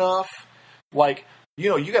aren't good enough. Like, you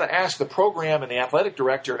know, you got to ask the program and the athletic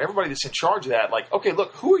director and everybody that's in charge of that, like, okay,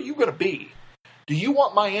 look, who are you going to be? Do you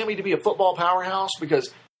want Miami to be a football powerhouse?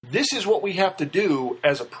 Because this is what we have to do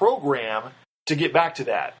as a program to get back to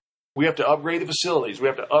that. We have to upgrade the facilities. We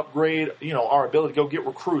have to upgrade, you know, our ability to go get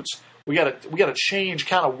recruits. We got to change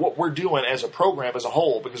kind of what we're doing as a program as a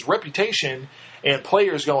whole, because reputation and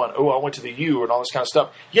players going, oh, I went to the U and all this kind of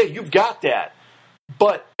stuff. Yeah, you've got that.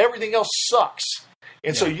 But everything else sucks.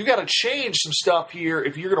 And so you got to change some stuff here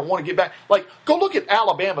if you're going to want to get back. Like, go look at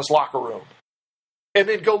Alabama's locker room. And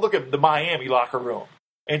then go look at the Miami locker room.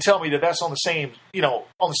 And tell me that that's on the same, you know,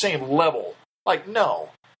 on the same level. Like,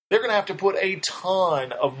 no. They're going to have to put a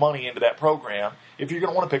ton of money into that program if you're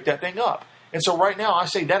going to want to pick that thing up. And so right now, I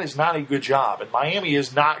say that is not a good job. And Miami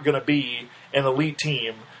is not going to be an elite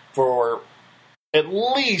team for at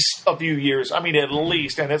least a few years. I mean, at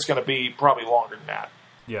least, and it's going to be probably longer than that.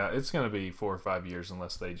 Yeah, it's going to be 4 or 5 years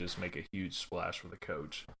unless they just make a huge splash with a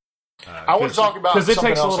coach. I want to talk about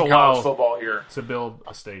something else in college football here. To build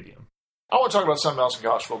a stadium. I want to talk about something else in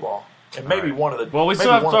college football. And maybe one of the... Well, we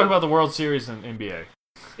still have to talk about the World Series in NBA.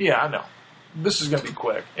 Yeah, I know. This is going to be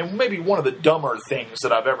quick. And maybe one of the dumber things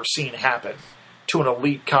that I've ever seen happen to an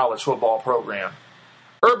elite college football program.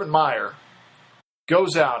 Urban Meyer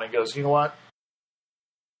goes out and goes, you know what?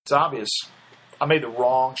 It's obvious. I made the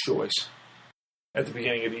wrong choice at the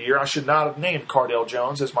beginning of the year. I should not have named Cardale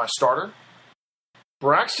Jones as my starter.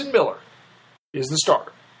 Braxton Miller is the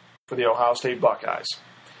starter for the Ohio State Buckeyes.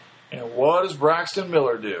 And what does Braxton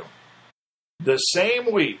Miller do? The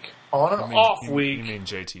same week, on an off week. You mean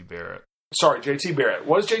JT Barrett. Sorry, JT Barrett.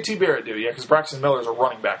 What does JT Barrett do? Yeah, because Braxton Miller's a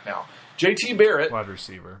running back now. JT Barrett. Wide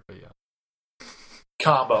receiver, but yeah.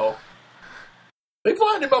 Combo. They've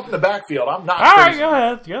lined him up in the backfield. I'm not All crazy.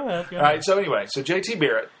 right, go ahead. All right, so anyway, JT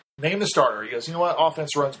Barrett, named the starter. He goes, you know what?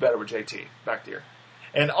 Offense runs better with JT back there.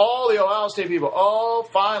 And all the Ohio State people, oh,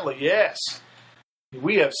 finally, yes.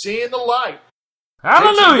 We have seen the light.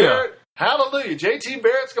 Hallelujah. Hallelujah. JT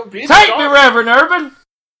Barrett's going to be the Take starter. me, Reverend Urban.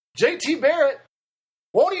 JT Barrett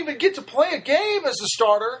won't even get to play a game as a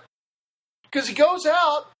starter because he goes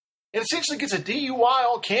out and essentially gets a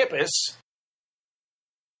DUI on campus.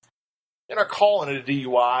 They're not calling it a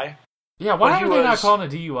DUI. Yeah, why are they not calling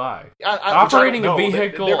it a DUI? Operating a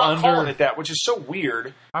vehicle they're not under... calling it that, which is so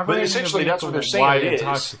weird. But essentially, that's what they're saying it is.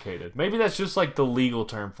 Intoxicated. Maybe that's just like the legal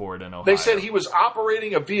term for it in Ohio. They said he was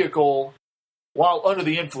operating a vehicle while under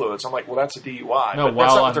the influence. I'm like, well, that's a DUI. No,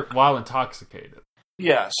 while intoxicated.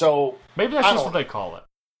 Yeah, so... Maybe that's just what they call it.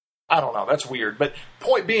 I don't know. That's weird. But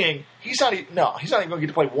point being, he's not even going to get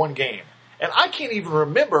to play one game. And I can't even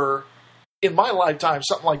remember in my lifetime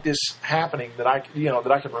something like this happening that I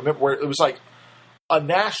can remember, where it was like a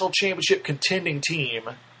national championship contending team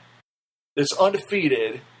that's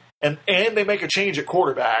undefeated, and they make a change at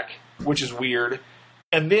quarterback, which is weird.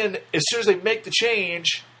 And then as soon as they make the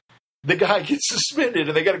change, the guy gets suspended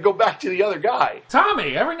and they got to go back to the other guy.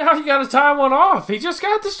 Tommy, every now you got to time one off. He just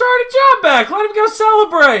got the starting job back. Let him go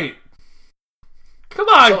celebrate. Come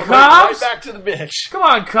on, cops. Right back to the bench. Come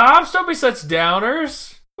on, cops. Don't be such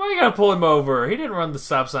downers. Why you gotta pull him over? He didn't run the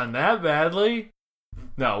stop sign that badly.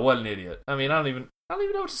 No, what an idiot. I mean, I don't even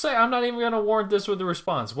know what to say. I'm not even gonna warrant this with a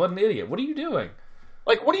response. What an idiot. What are you doing?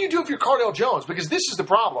 Like, what do you do if you're Cardale Jones? Because this is the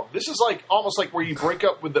problem. This is like almost like where you break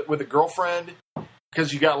up with a girlfriend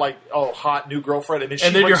because you got like hot new girlfriend, and then she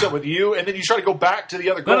breaks up with you, and then you try to go back to the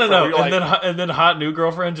other girlfriend. No. And then hot new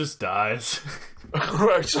girlfriend just dies.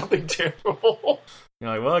 Or something terrible. You're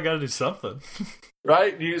like, well, I got to do something,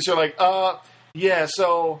 right? You're like, yeah.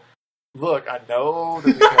 So, look, I know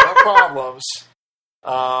that we have problems,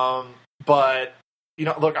 but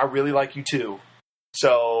look, I really like you too.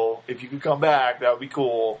 So, if you could come back, that would be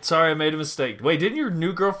cool. Sorry, I made a mistake. Wait, didn't your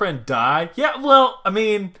new girlfriend die? Yeah. Well, I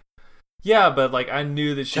mean, yeah, but like I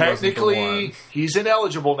knew that she technically wasn't the one. He's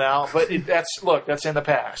ineligible now, but that's in the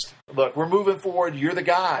past. Look, we're moving forward. You're the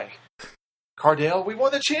guy. Cardale, we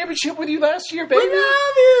won the championship with you last year, baby. We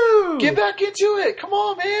love you. Get back into it. Come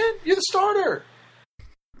on, man. You're the starter.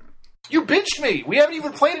 You benched me. We haven't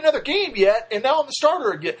even played another game yet, and now I'm the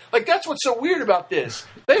starter again. Like, that's what's so weird about this.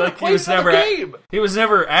 They haven't played another game. He was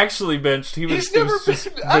never actually benched. He's never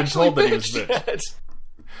been told that he was benched.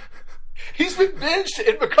 He's been benched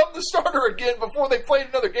and become the starter again before they played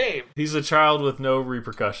another game. He's a child with no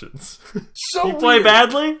repercussions. So he played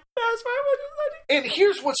badly? That's why. And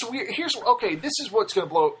here's what's weird. This is what's going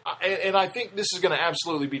to blow. And I think this is going to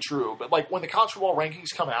absolutely be true. But like when the college football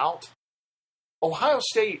rankings come out, Ohio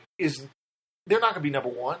State they're not going to be number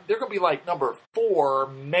one. They're going to be like number 4,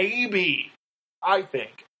 maybe. I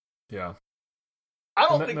think. Yeah. I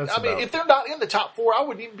don't think. I mean, if they're not in the top 4, I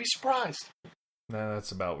wouldn't even be surprised. No,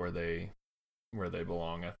 that's about where they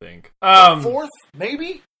belong, I think. 4th,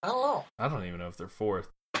 maybe? I don't know. I don't even know if they're 4th.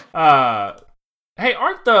 Hey,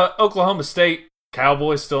 aren't the Oklahoma State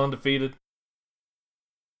Cowboys still undefeated?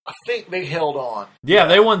 I think they held on. Yeah,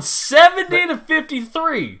 they won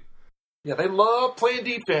 70-53. Yeah, they love playing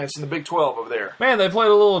defense in the Big 12 over there. Man, they played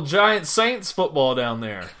a little Giant Saints football down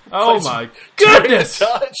there. Oh my goodness!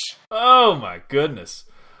 Touch. Oh my goodness!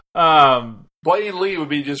 Blaine Lee would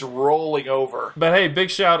be just rolling over. But hey,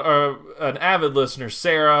 big shout an avid listener,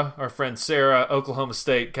 Sarah, our friend Sarah, Oklahoma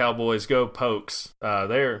State Cowboys, go Pokes.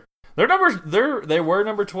 They were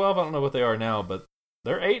number 12. I don't know what they are now, but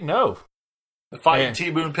they're 8-0. The fighting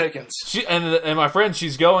T. Boone Pickens. And my friend,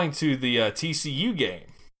 she's going to the TCU game,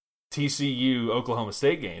 TCU Oklahoma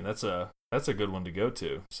State game. That's a good one to go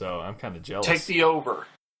to. So I'm kind of jealous. Take the over.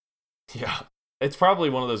 Yeah, it's probably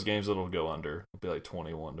one of those games that'll go under. It'll be like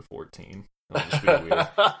 21-14. It'll just be weird.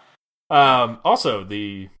 Also,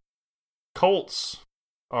 the Colts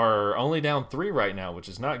are only down 3 right now, which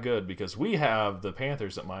is not good because we have the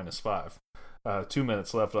Panthers at -5. 2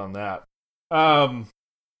 minutes left on that.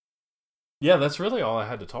 Yeah, that's really all I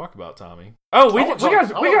had to talk about, Tommy. Oh, we got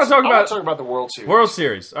to talk about the World Series. World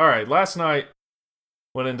Series. All right, last night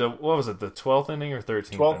went into, what was it, the 12th inning or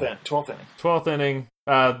 13th? 12th inning. 12th inning.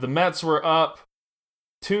 The Mets were up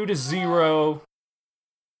 2-0.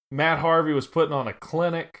 Matt Harvey was putting on a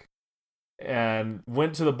clinic and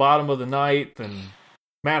went to the bottom of the ninth and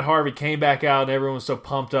Matt Harvey came back out and everyone was so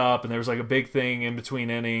pumped up, and there was like a big thing in between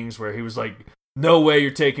innings where he was like, no way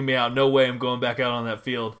you're taking me out, no way I'm going back out on that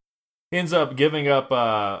field. He ends up giving up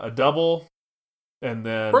a double, and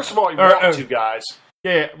then First of all, he walked two guys.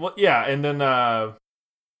 Yeah, and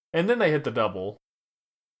then they hit the double.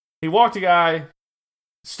 He walked a guy,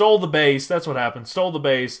 stole the base, that's what happened, stole the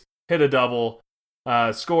base, hit a double,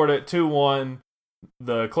 scored it 2-1.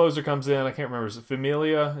 The closer comes in, I can't remember, is it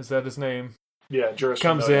Familia? Is that his name? Yeah, Juris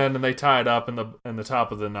comes Familia. in and they tie it up in the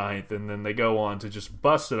top of the 9th, and then they go on to just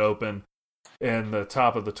bust it open in the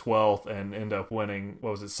top of the 12th and end up winning.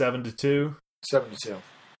 What was it, 7-2? 7-2,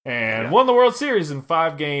 and won the World Series in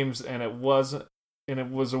 5 games. And it was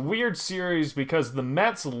a weird series because the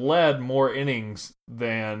Mets led more innings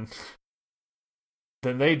than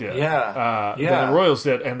they did. Than the Royals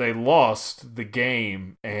did, and they lost the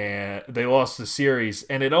game and they lost the series,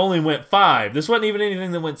 and it only went 5. This wasn't even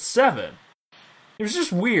anything that went 7. It was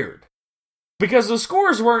just weird. Because the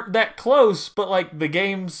scores weren't that close, but like the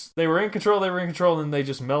games, they were in control, and they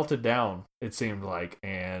just melted down, it seemed like.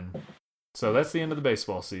 And so that's the end of the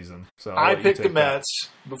baseball season. So I picked the Mets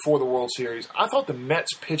before the World Series. I thought the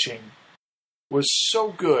Mets pitching was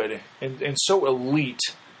so good and so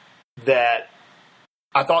elite that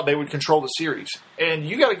I thought they would control the series. And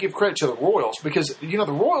you got to give credit to the Royals because, the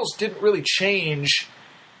Royals didn't really change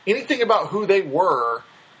anything about who they were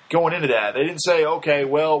going into that. They didn't say, okay,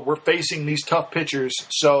 well, we're facing these tough pitchers,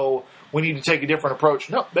 so we need to take a different approach.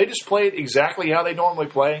 No, they just played exactly how they normally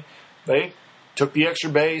play. They took the extra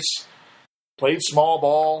base, played small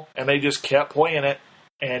ball, and they just kept playing it.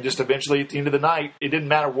 And just eventually at the end of the night, it didn't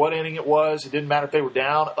matter what inning it was. It didn't matter if they were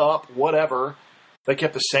down, up, whatever. They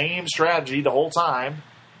kept the same strategy the whole time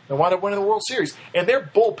and wound up winning the World Series. And their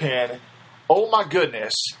bullpen, oh my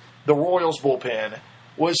goodness, the Royals bullpen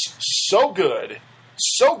was so good.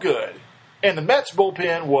 So good. And the Mets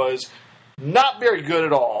bullpen was not very good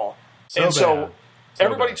at all. So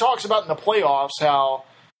everybody talks about in the playoffs how,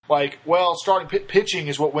 starting pitching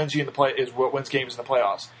is what wins games in the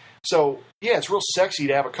playoffs. So, yeah, it's real sexy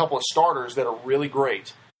to have a couple of starters that are really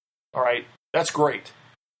great. All right? That's great.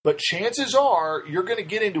 But chances are you're going to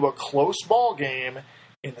get into a close ball game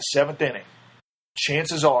in the 7th inning.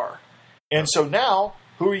 Chances are. And so now,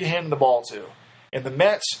 who are you handing the ball to? And the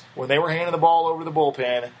Mets, when they were handing the ball over the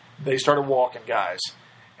bullpen, they started walking guys.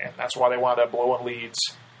 And that's why they wound up blowing leads.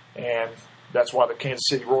 And that's why the Kansas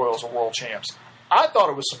City Royals are world champs. I thought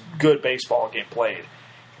it was some good baseball game played.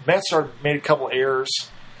 The Mets made a couple of errors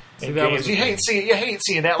in games. You hate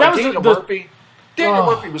seeing that. Like Daniel Murphy. Daniel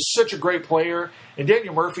Murphy was such a great player. And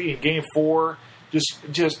Daniel Murphy in Game 4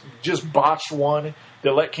 just botched one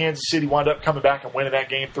that let Kansas City wind up coming back and winning that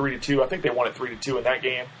game 3-2. I think they won it 3-2 in that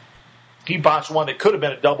game. He botched one that could have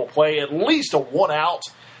been a double play, at least a 1-out,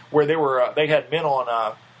 where they had men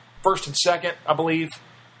on first and second, I believe.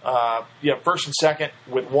 First and second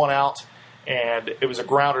with 1 out, and it was a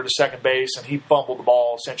grounder to second base, and he fumbled the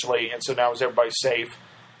ball essentially, and so now everybody safe.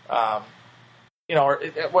 Or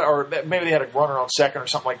maybe they had a runner on second or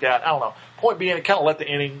something like that. I don't know. Point being, it kind of let the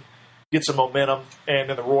inning get some momentum, and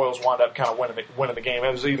then the Royals wound up kind of winning the game.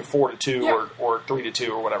 It was either 4-2 or 3-2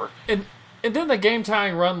 or whatever. And then the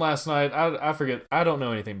game-tying run last night, I forget, I don't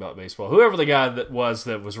know anything about baseball. Whoever the guy that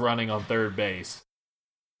was running on third base,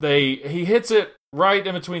 he hits it right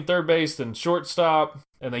in between third base and shortstop,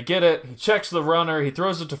 and they get it. He checks the runner, he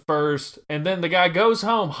throws it to first, and then the guy goes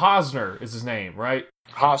home. Hosmer is his name, right?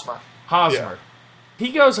 Hosmer. Yeah.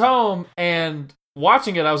 He goes home, and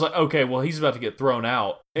watching it, I was like, okay, well, he's about to get thrown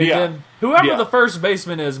out. And then whoever the first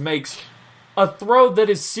baseman is makes a throw that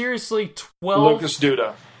is seriously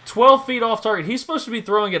 12 feet off target. He's supposed to be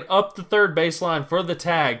throwing it up the third baseline for the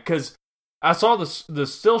tag, because I saw the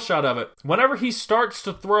still shot of it. Whenever he starts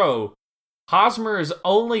to throw, Hosmer is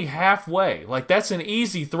only halfway. Like, that's an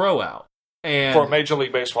easy throw out. And for a Major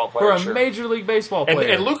League Baseball player. Major League Baseball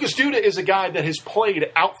player. And Lucas Duda is a guy that has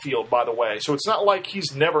played outfield, by the way. So it's not like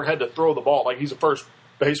he's never had to throw the ball. Like, he's a first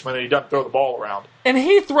baseman and he doesn't throw the ball around. And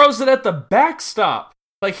he throws it at the backstop.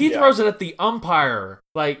 Like, he throws it at the umpire.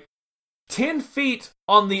 Like, 10 feet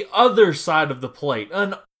on the other side of the plate.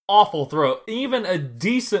 An awful throw. Even a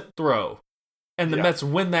decent throw. And the Mets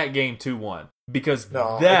win that game 2-1. Because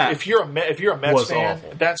if you're a Mets fan,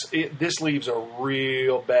 awful. This leaves a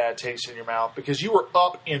real bad taste in your mouth because you were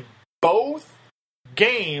up in both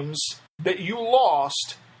games that you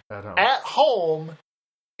lost at home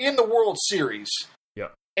in the World Series.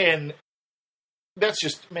 Yep. And that's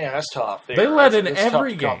just, man, that's tough. They led in it's every tough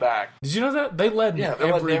to game. come back. Did you know that? They led in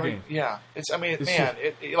every game. Yeah. It's, I mean, It's man,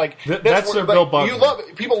 just, that's their real bug.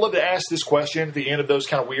 People love to ask this question at the end of those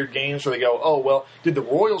kind of weird games where they go, oh, well, did the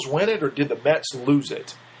Royals win it or did the Mets lose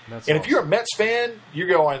it? If you're a Mets fan, you're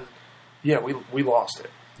going, yeah, we lost it.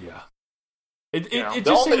 Yeah. It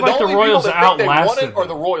just seemed like the Royals outlasted them. Or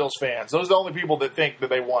the Royals fans. Those are the only people that think that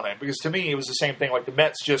they won it. Because to me, it was the same thing. Like the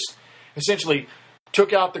Mets just essentially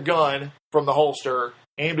took out the gun from the holster,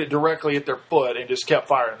 aimed it directly at their foot, and just kept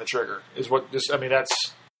firing the trigger. It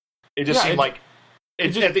just seemed like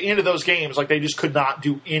at the end of those games, like they just could not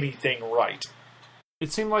do anything right.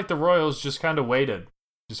 It seemed like the Royals just kind of waited.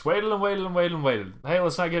 Just waited and waited and waited and waited. Hey,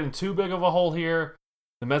 let's not get in too big of a hole here.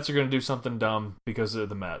 The Mets are going to do something dumb because of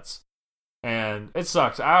the Mets. And it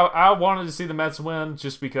sucks. I wanted to see the Mets win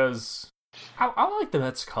just because I like the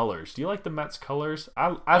Mets colors. Do you like the Mets colors?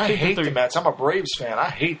 I hate the Mets. I'm a Braves fan. I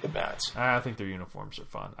hate the Mets. I think their uniforms are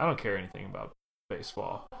fun. I don't care anything about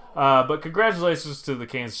baseball. But congratulations to the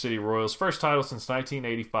Kansas City Royals. First title since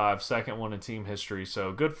 1985. Second one in team history.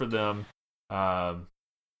 So good for them.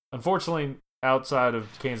 Unfortunately, outside of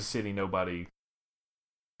Kansas City,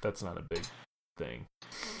 that's not a big thing.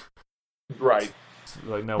 Right.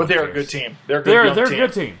 Like no, but they're cares. A good team. They're a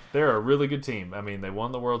good team. They're a really good team. I mean, they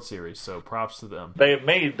won the World Series, so props to them. They have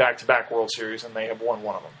made back-to-back World Series, and they have won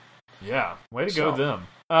one of them. Yeah, way to go them.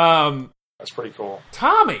 That's pretty cool.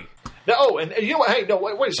 Tommy. And you know what? Hey, no,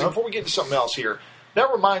 wait a second. Before we get to something else here, that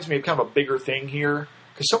reminds me of kind of a bigger thing here,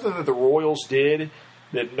 because something that the Royals did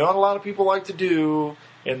that not a lot of people like to do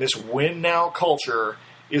in this win-now culture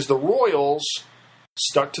is the Royals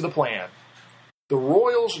stuck to the plan. The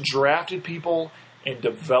Royals drafted people and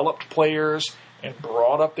developed players and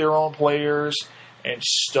brought up their own players and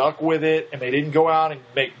stuck with it, and they didn't go out and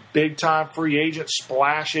make big-time free agent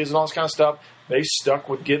splashes and all this kind of stuff. They stuck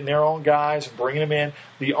with getting their own guys and bringing them in.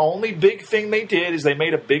 The only big thing they did is they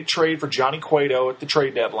made a big trade for Johnny Cueto at the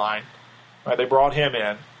trade deadline. Right, they brought him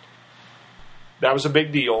in. That was a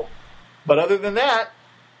big deal. But other than that,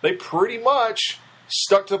 they pretty much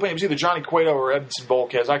stuck to the plan. It was either Johnny Cueto or Edinson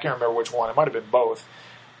Volquez. I can't remember which one. It might have been both.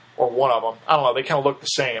 Or one of them. I don't know. They kind of look the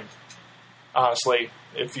same, honestly,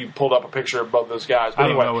 if you pulled up a picture of both those guys.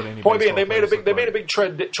 But anyway, point being, they made a big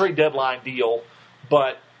trade deadline deal,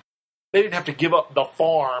 but they didn't have to give up the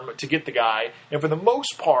farm to get the guy. And for the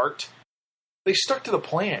most part, they stuck to the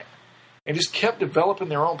plan and just kept developing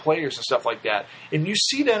their own players and stuff like that. And you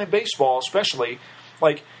see that in baseball, especially,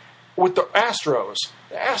 like with the Astros.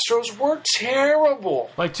 The Astros were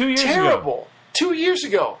terrible. Like 2 years ago. 2 years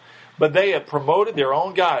ago. But they have promoted their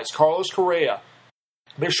own guys. Carlos Correa,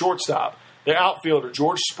 their shortstop. Their outfielder,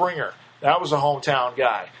 George Springer. That was a hometown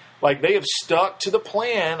guy. Like, they have stuck to the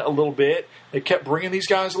plan a little bit. They kept bringing these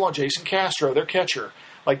guys along. Jason Castro, their catcher.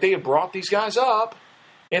 Like, they have brought these guys up,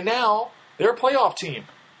 and now they're a playoff team.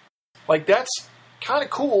 Like, that's kind of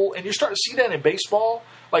cool, and you're starting to see that in baseball.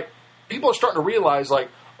 Like, people are starting to realize, like,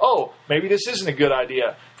 oh, maybe this isn't a good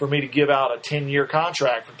idea for me to give out a 10-year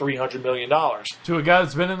contract for $300 million. To a guy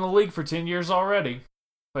that's been in the league for 10 years already.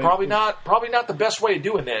 Probably not the best way of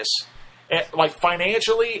doing this. Like,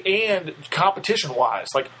 financially and competition-wise.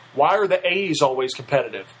 Like, why are the A's always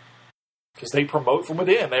competitive? Because they promote from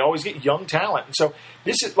within. They always get young talent. And so,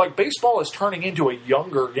 this is, like, baseball is turning into a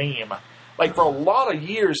younger game. Like, for a lot of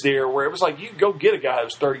years there, where it was like, you can go get a guy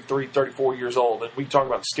who's 33, 34 years old, and we can talk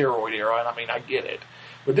about the steroid era, and I mean, I get it.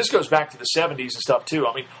 But this goes back to the 70s and stuff, too.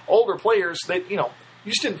 I mean, older players, you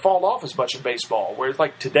just didn't fall off as much in baseball. Whereas,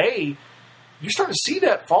 like, today, you're starting to see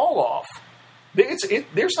that fall off.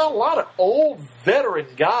 There's not a lot of old veteran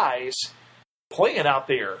guys playing out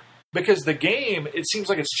there because the game, it seems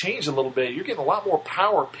like it's changed a little bit. You're getting a lot more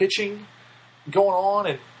power pitching going on,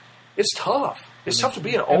 and it's tough. It's tough to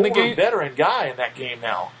be an older veteran guy in that game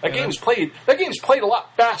now. That game's played a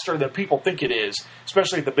lot faster than people think it is,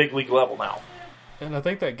 especially at the big league level now. And I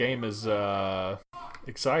think that game is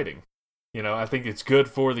exciting. I think it's good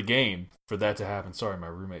for the game for that to happen. Sorry, my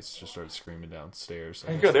roommates just started screaming downstairs.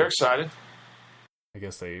 Good, they're excited. I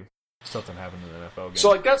guess something happened in the NFL game. So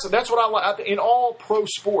like that's what I like in all pro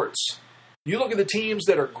sports. You look at the teams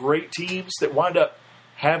that are great teams that wind up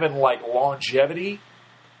having like longevity.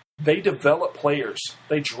 They develop players.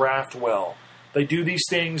 They draft well. They do these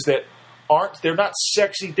things that they're not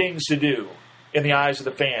sexy things to do in the eyes of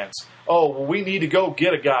the fans. Oh, well, we need to go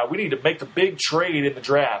get a guy. We need to make the big trade in the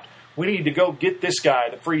draft. We need to go get this guy,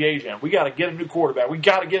 the free agent. We got to get a new quarterback. We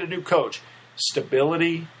got to get a new coach.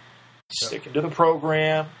 Stability, sticking to the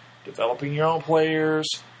program, developing your own players,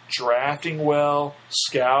 drafting well,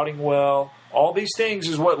 scouting well. All these things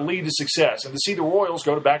is what lead to success. And to see the Royals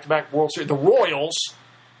go to back-to-back World Series. The Royals,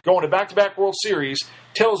 going to back-to-back World Series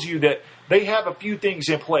tells you that they have a few things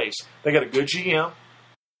in place. They got a good GM,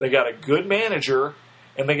 they got a good manager,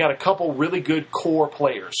 and they got a couple really good core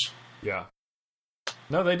players. Yeah.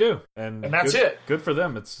 No, they do. And that's good, it. Good for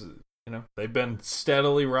them. It's, they've been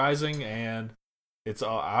steadily rising, and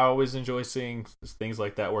I always enjoy seeing things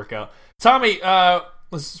like that work out. Tommy,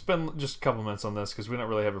 let's spend just a couple minutes on this because we don't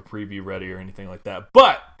really have a preview ready or anything like that.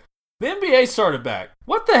 But the NBA started back.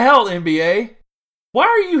 What the hell, NBA? Why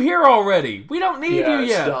are you here already? We don't need you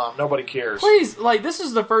yet. It's dumb. Nobody cares. Please, this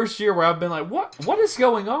is the first year where I've been like, what is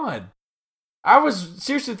going on? I was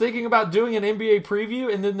seriously thinking about doing an NBA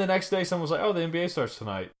preview, and then the next day someone was like, oh, the NBA starts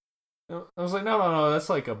tonight. I was like, no, that's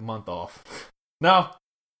like a month off. No,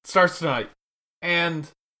 it starts tonight. And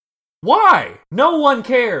why? No one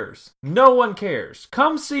cares. No one cares.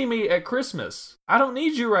 Come see me at Christmas. I don't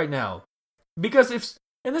need you right now. Because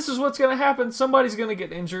and this is what's going to happen, somebody's going to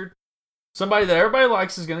get injured. Somebody that everybody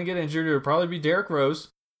likes is going to get injured. It'll probably be Derrick Rose.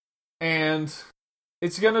 And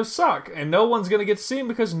it's going to suck. And no one's going to get to see him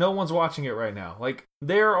because no one's watching it right now.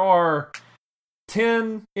 There are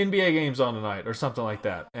 10 NBA games on tonight or something like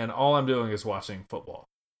that. And all I'm doing is watching football.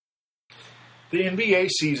 The NBA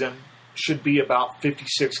season should be about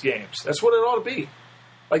 56 games. That's what it ought to be.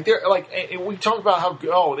 We talk about how, the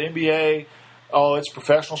NBA, it's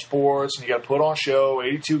professional sports, and you got to put on a show,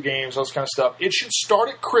 82 games, all this kind of stuff. It should start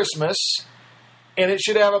at Christmas, and it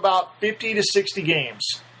should have about 50 to 60 games.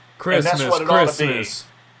 Christmas, and that's what it ought to be.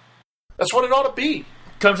 That's what it ought to be.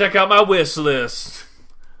 Come check out my wish list.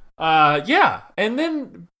 Yeah, and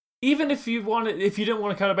then even if you didn't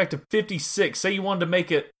want to cut it back to 56, say you wanted to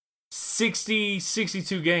make it 60,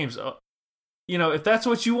 62 games, if that's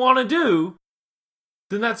what you want to do,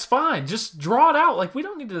 then that's fine. Just draw it out. We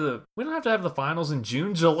don't have to have the finals in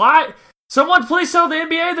June, July. Someone please tell the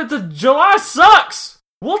NBA that the July sucks.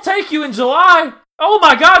 We'll take you in July. Oh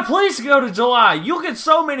my God, please go to July. You'll get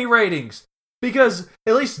so many ratings. Because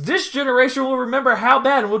at least this generation will remember how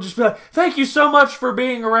bad, and we'll just be like, thank you so much for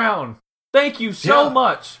being around. Thank you so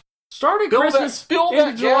much. Start at Christmas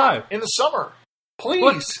into July. In the summer.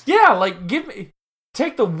 Please.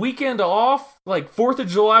 Take the weekend off, 4th of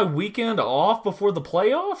July weekend off before the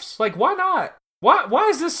playoffs? Why not? Why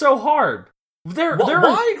is this so hard?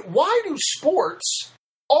 Why do sports,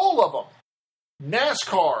 all of them,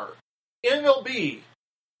 NASCAR, MLB,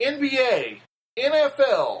 NBA,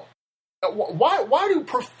 NFL, why do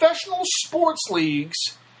professional sports leagues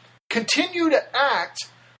continue to act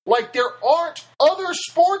like there aren't other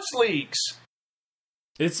sports leagues?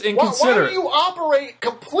 It's inconsiderate. Why do you operate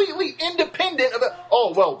completely independent of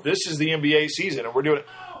it? This is the NBA season and we're doing it.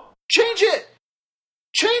 Change it!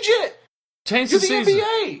 Change it! Change the season.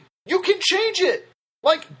 NBA. You can change it.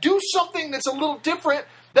 Do something that's a little different.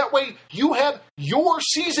 That way you have your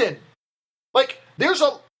season.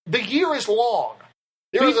 The year is long.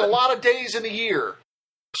 There is a lot of days in the year.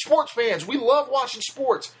 Sports fans, we love watching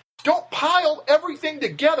sports. Don't pile everything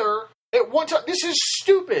together at one time. This is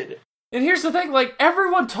stupid. And here's the thing,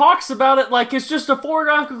 everyone talks about it like it's just a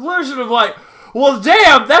foregone conclusion of well,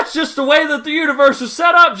 damn, that's just the way that the universe is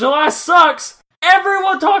set up. July sucks.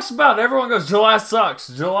 Everyone talks about it. Everyone goes, July sucks.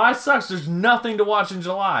 July sucks. There's nothing to watch in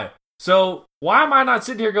July. So why am I not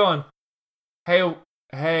sitting here going,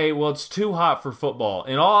 hey, well, it's too hot for football.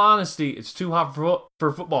 In all honesty, it's too hot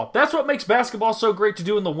for football. That's what makes basketball so great to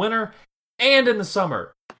do in the winter and in the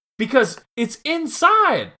summer. Because it's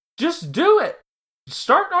inside. Just do it.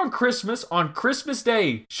 Starting on Christmas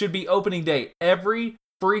Day should be opening day every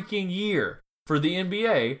freaking year for the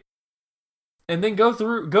NBA. And then go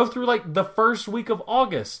through the first week of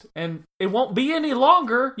August. And it won't be any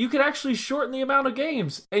longer. You could actually shorten the amount of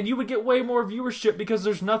games. And you would get way more viewership because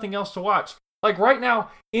there's nothing else to watch. Right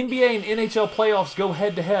now, NBA and NHL playoffs go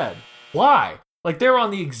head-to-head. Why? They're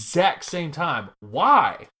on the exact same time.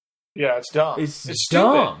 Why? Yeah, it's dumb. It's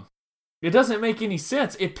dumb. Stupid. It doesn't make any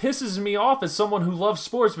sense. It pisses me off as someone who loves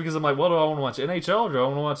sports because I'm like, what do I want to watch, NHL or do I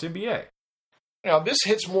want to watch NBA? This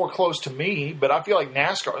hits more close to me, but I feel like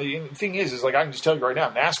NASCAR, the thing is I can just tell you right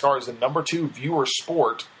now, NASCAR is the number 2 viewer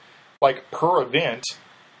sport, per event,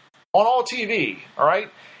 on all TV, all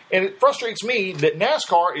right? And it frustrates me that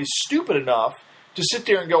NASCAR is stupid enough to sit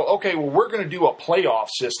there and go, okay, well, we're going to do a playoff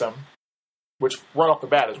system, which right off the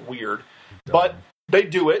bat is weird, but they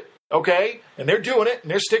do it. Okay, and they're doing it, and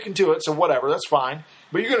they're sticking to it, so whatever, that's fine.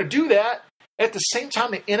 But you're going to do that at the same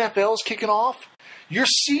time the NFL is kicking off? Your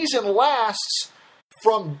season lasts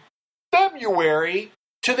from February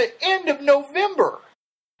to the end of November.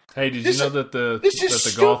 Hey, did you know that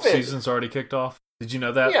the golf season's already kicked off? Did you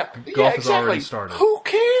know that? Yeah, golf exactly. has already started. Who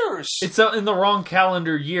cares? It's in the wrong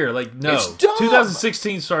calendar year. No. It's dumb.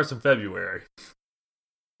 2016 starts in February.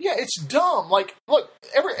 Yeah, it's dumb. Like, look,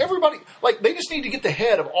 everybody, like, they just need to get the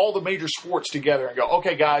head of all the major sports together and go,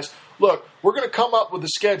 okay, guys, look, we're going to come up with a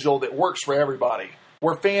schedule that works for everybody,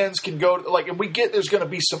 where fans can go, like, and we get there's going to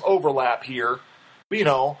be some overlap here,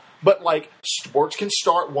 but, like, sports can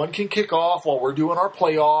start, one can kick off while we're doing our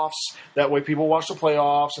playoffs. That way people watch the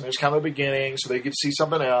playoffs, and there's kind of a beginning, so they get to see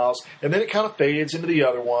something else, and then it kind of fades into the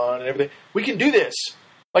other one and everything. We can do this.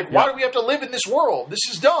 Like, why do we have to live in this world? This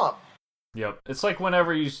is dumb. Yep. It's like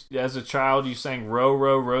whenever you, as a child, you sang row,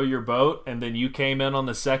 row, row your boat, and then you came in on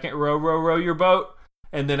the second row, row, row your boat,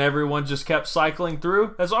 and then everyone just kept cycling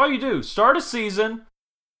through. That's all you do. Start a season,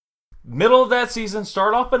 middle of that season,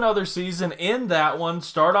 start off another season, end that one,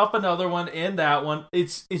 start off another one, end that one.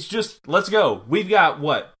 It's just, let's go. We've got,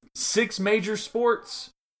 6 major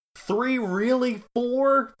sports? 3 really?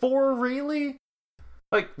 4? 4 really?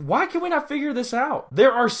 Like, why can we not figure this out?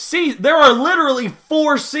 There are literally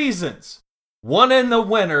 4 seasons. 1 in the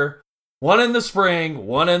winter, 1 in the spring,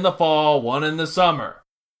 1 in the fall, 1 in the summer.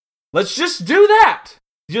 Let's just do that.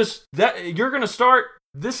 Just that you're going to start.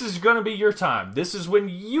 This is going to be your time. This is when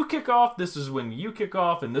you kick off. This is when you kick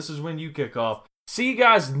off. And this is when you kick off. See you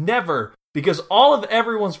guys never, because all of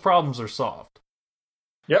everyone's problems are solved.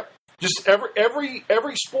 Yep. Just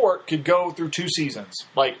every sport could go through 2 seasons.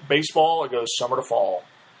 Like baseball, it goes summer to fall.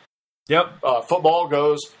 Yep. Football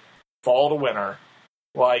goes fall to winter.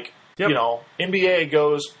 Like, NBA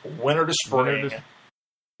goes winter to spring.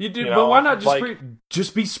 But why not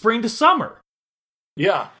just be spring to summer?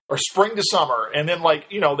 Yeah, or spring to summer. And then,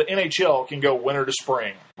 the NHL can go winter to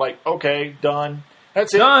spring. Like, okay, done.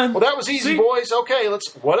 That's it. Done. Well, that was easy, boys. Okay,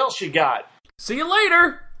 what else you got? See you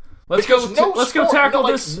later. Let's go tackle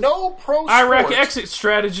this no pro sport, Iraq exit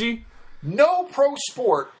strategy. No pro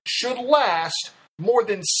sport should last more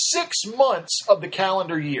than 6 months of the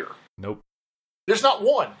calendar year. Nope. There's not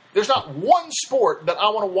one. There's not one sport that I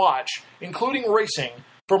want to watch, including racing,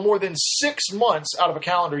 for more than 6 months out of a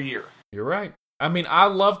calendar year. You're right. I mean, I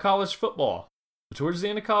love college football. But towards the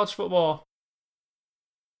end of college football,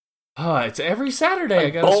 it's every Saturday. I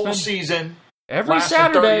got to spend season. Every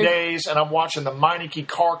Saturday. 30 days, and I'm watching the Meineke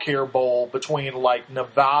Car Care Bowl between,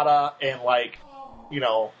 Nevada and,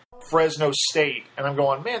 Fresno State. And I'm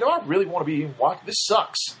going, man, do I really want to be even watching? This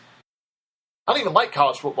sucks. I don't even like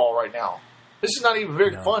college football right now. This is not even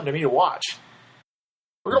very fun to me to watch.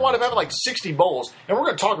 We're going to wind up having, 60 bowls. And we're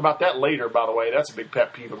going to talk about that later, by the way. That's a big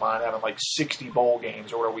pet peeve of mine, having, 60 bowl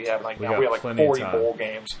games or whatever we have. Now we have, 40 bowl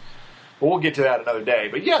games. But we'll get to that another day.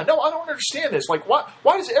 But yeah, no, I don't understand this. Why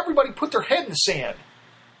does everybody put their head in the sand?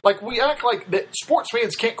 We act like that sports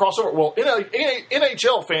fans can't cross over. Well,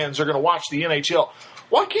 NHL fans are going to watch the NHL.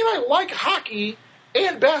 Why can't I like hockey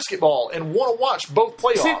and basketball and want to watch both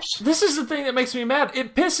playoffs? See, this is the thing that makes me mad.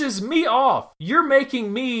 It pisses me off. You're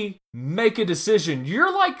making me make a decision.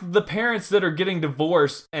 You're like the parents that are getting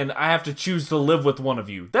divorced and I have to choose to live with one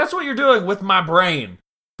of you. That's what you're doing with my brain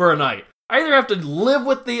for a night. I either have to live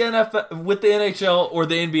with the NHL or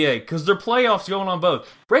the NBA because there are playoffs going on both.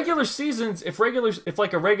 Regular seasons, if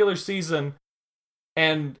like a regular season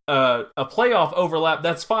and a playoff overlap,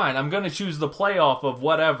 that's fine. I'm going to choose the playoff of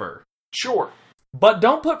whatever. Sure. But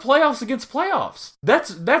don't put playoffs against playoffs.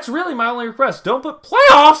 That's really my only request. Don't put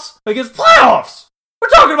playoffs against playoffs. We're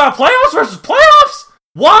talking about playoffs versus playoffs?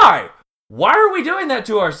 Why? Why are we doing that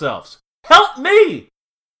to ourselves? Help me!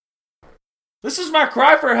 This is my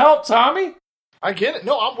cry for help, Tommy. I get it.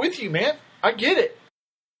 No, I'm with you, man. I get it.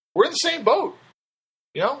 We're in the same boat.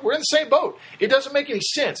 We're in the same boat. It doesn't make any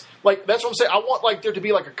sense. That's what I'm saying. I want there to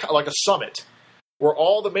be like a summit where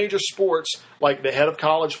all the major sports, like the head of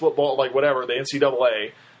college football, whatever, the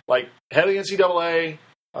NCAA, head of the NCAA,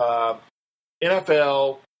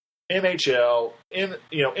 NFL, NHL,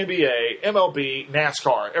 NBA, MLB,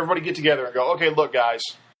 NASCAR, everybody get together and go, okay, look, guys,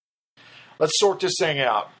 let's sort this thing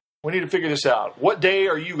out. We need to figure this out. What day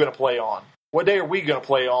are you going to play on? What day are we going to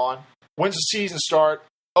play on? When's the season start?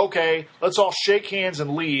 Okay, let's all shake hands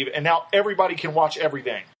and leave, and now everybody can watch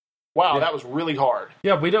everything. Wow, That was really hard.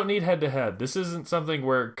 Yeah, we don't need head-to-head. This isn't something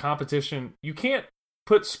where competition... You can't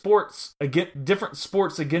put different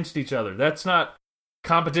sports against each other. That's not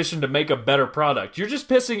competition to make a better product. You're just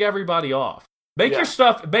pissing everybody off. Make your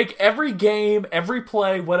stuff... Make every game, every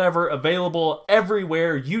play, whatever, available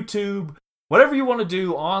everywhere. YouTube... Whatever you want to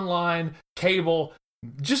do, online, cable,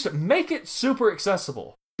 just make it super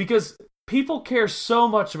accessible. Because people care so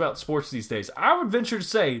much about sports these days. I would venture to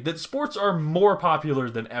say that sports are more popular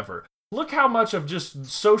than ever. Look how much of just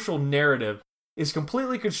social narrative is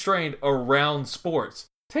completely constrained around sports.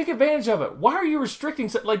 Take advantage of it. Why are you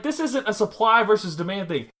restricting... this isn't a supply versus demand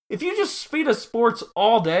thing. If you just feed us sports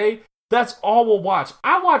all day, That's all we'll watch.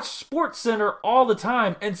 I watch SportsCenter all the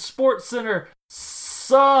time, and SportsCenter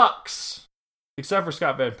sucks. Except for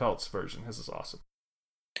Scott Van Pelt's version. His is awesome.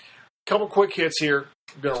 Couple quick hits here.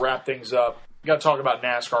 I'm going to wrap things up. Got to talk about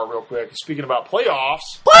NASCAR real quick. Speaking about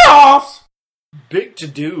playoffs. Playoffs! Big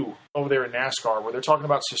to-do over there in NASCAR where they're talking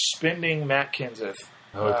about suspending Matt Kenseth.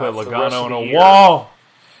 Oh, we put Logano on a wall.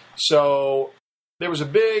 So there was a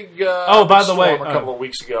big by the way, a couple of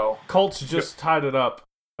weeks ago. Colts just tied it up.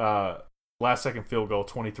 Last second field goal,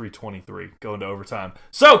 23-23, going to overtime.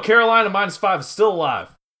 So Carolina -5 is still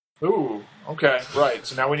alive. Ooh, okay, right.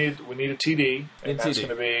 So now we need a TD, and that's going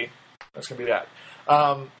to be that.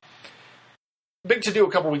 Big to do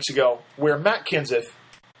a couple weeks ago where Matt Kenseth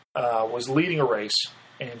was leading a race,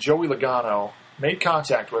 and Joey Logano made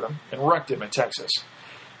contact with him and wrecked him in Texas.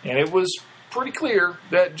 And it was pretty clear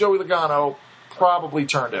that Joey Logano probably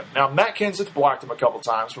turned him. Now, Matt Kenseth blocked him a couple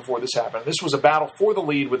times before this happened. This was a battle for the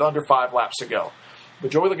lead with under 5 laps to go. But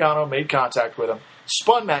Joey Logano made contact with him,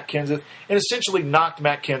 spun Matt Kenseth, and essentially knocked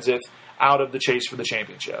Matt Kenseth out of the chase for the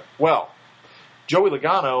championship. Well, Joey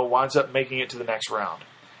Logano winds up making it to the next round.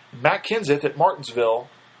 Matt Kenseth at Martinsville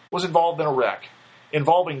was involved in a wreck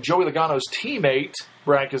involving Joey Logano's teammate,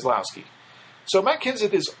 Brad Keselowski. So Matt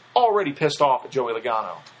Kenseth is already pissed off at Joey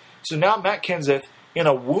Logano. So now Matt Kenseth in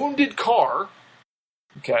a wounded car,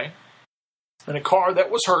 okay, in a car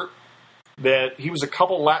that was hurt, that he was a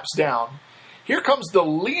couple laps down. Here comes the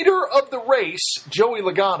leader of the race, Joey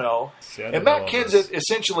Logano, and Matt Kenseth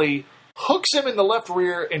essentially hooks him in the left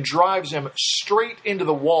rear and drives him straight into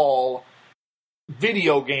the wall,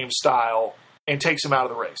 video game style, and takes him out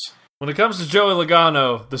of the race. When it comes to Joey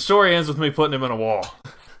Logano, the story ends with me putting him in a wall.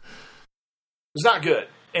 It's not good.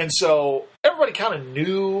 And so everybody kind of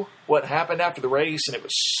knew what happened after the race, and it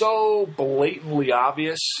was so blatantly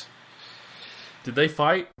obvious. Did they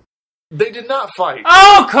fight? They did not fight.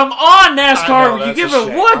 Oh, come on, NASCAR! You give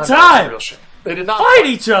it one time. They did not fight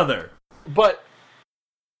each other. But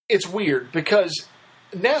it's weird because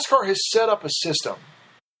NASCAR has set up a system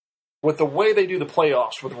with the way they do the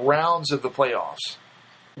playoffs, with rounds of the playoffs,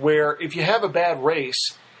 where if you have a bad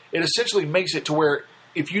race, it essentially makes it to where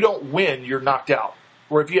if you don't win, you're knocked out.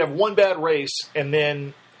 Where if you have one bad race and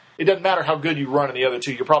then it doesn't matter how good you run in the other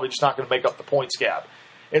two, you're probably just not going to make up the points gap.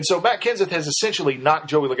 And so Matt Kenseth has essentially knocked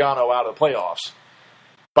Joey Logano out of the playoffs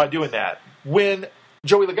by doing that. When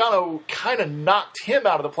Joey Logano kind of knocked him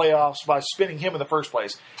out of the playoffs by spinning him in the first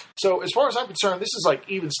place. So as far as I'm concerned, this is like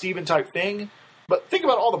even Steven type thing. But think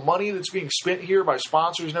about all the money that's being spent here by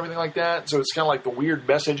sponsors and everything like that. So it's kind of like the weird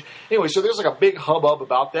message. Anyway, so there's like a big hubbub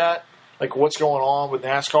about that. Like what's going on with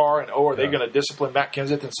NASCAR, and are they going to discipline Matt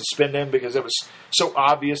Kenseth and suspend him because it was so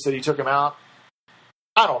obvious that he took him out?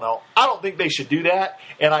 I don't know. I don't think they should do that,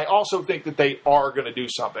 and I also think that they are going to do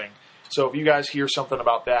something. So if you guys hear something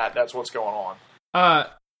about that, that's what's going on.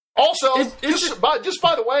 Also, just by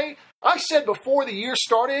the way, I said before the year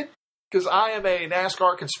started, because I am a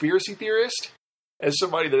NASCAR conspiracy theorist, as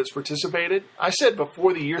somebody that has participated, I said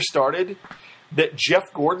before the year started that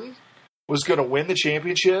Jeff Gordon was going to win the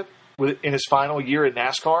championship in his final year in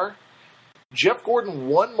NASCAR. Jeff Gordon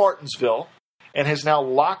won Martinsville and has now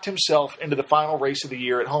locked himself into the final race of the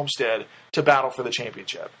year at Homestead to battle for the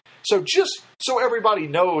championship. So just so everybody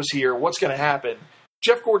knows here what's going to happen,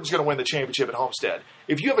 Jeff Gordon's going to win the championship at Homestead.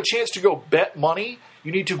 If you have a chance to go bet money,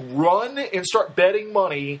 you need to run and start betting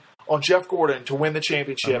money on Jeff Gordon to win the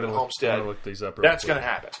championship at Homestead. That's going to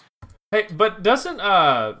happen. Hey, but doesn't,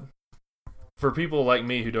 for people like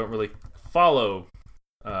me who don't really follow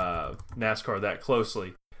NASCAR that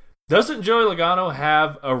closely, doesn't Joey Logano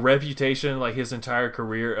have a reputation like his entire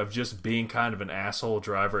career of just being kind of an asshole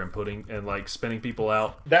driver and like spinning people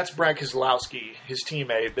out? That's Brad Keselowski, his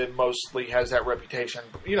teammate, that mostly has that reputation.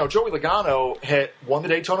 You know, Joey Logano had won the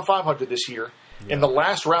Daytona 500 this year. Yeah. In the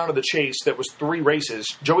last round of the chase, that was 3 races.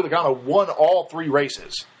 Joey Logano won all 3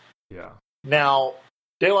 races. Yeah. Now,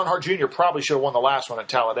 Dale Earnhardt Jr. probably should have won the last one at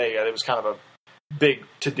Talladega. It was kind of a big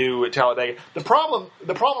to-do at Talladega. The problem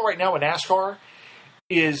right now in NASCAR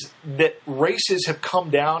is that races have come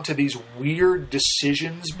down to these weird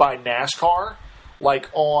decisions by NASCAR, like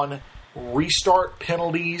on restart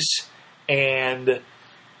penalties and,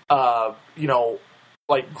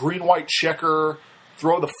 like green-white checker,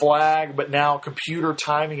 throw the flag, but now computer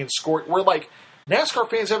timing and score. We're like, NASCAR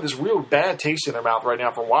fans have this real bad taste in their mouth right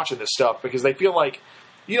now from watching this stuff because they feel like,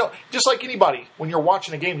 just like anybody, when you're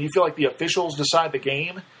watching a game, you feel like the officials decide the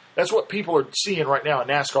game. That's what people are seeing right now in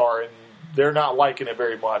NASCAR, and they're not liking it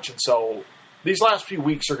very much. And so these last few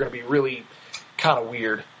weeks are going to be really kind of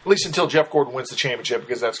weird, at least until Jeff Gordon wins the championship,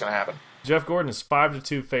 because that's going to happen. Jeff Gordon is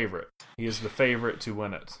 5-2 favorite. He is the favorite to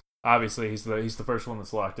win it. Obviously, he's the first one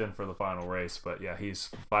that's locked in for the final race. But yeah, he's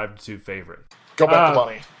 5-2 favorite. Go bet the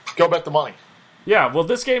money. Go bet the money. Yeah, well,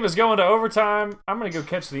 this game is going to overtime. I'm going to go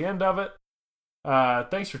catch the end of it.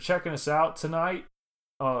 Thanks for checking us out tonight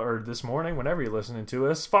or this morning, whenever you're listening to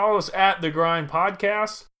us. Follow us at The Grind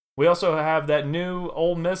Podcast. We also have that new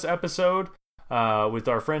Ole Miss episode with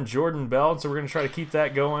our friend Jordan Bell, so we're going to try to keep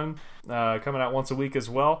that going, coming out once a week as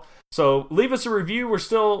well. So leave us a review.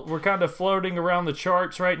 We're kind of floating around the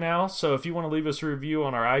charts right now, so if you want to leave us a review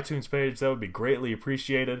on our iTunes page, that would be greatly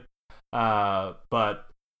appreciated. But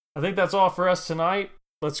I think that's all for us tonight.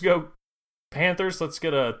 Let's go Panthers. Let's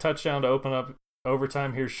get a touchdown to open up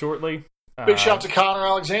overtime here shortly. Big shout out to Connor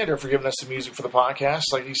Alexander for giving us the music for the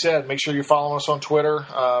podcast. Like he said, make sure you're following us on Twitter.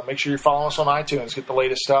 Make sure you're following us on iTunes. Get the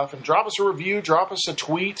latest stuff. And drop us a review. Drop us a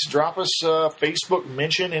tweet. Drop us a Facebook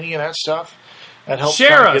mention. Any of that stuff. That helps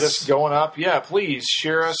get us going up. Yeah, please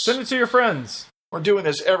share us. Send it to your friends. We're doing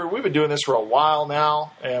this we've been doing this for a while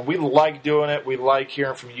now, and we like doing it. We like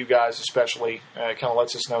hearing from you guys, especially. It kind of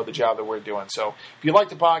lets us know the job that we're doing. So if you like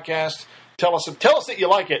the podcast, tell us that you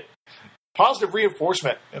like it. Positive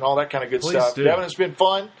reinforcement and all that kind of good stuff. Do. Devin, it's been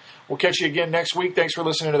fun. We'll catch you again next week. Thanks for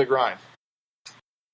listening to The Grind.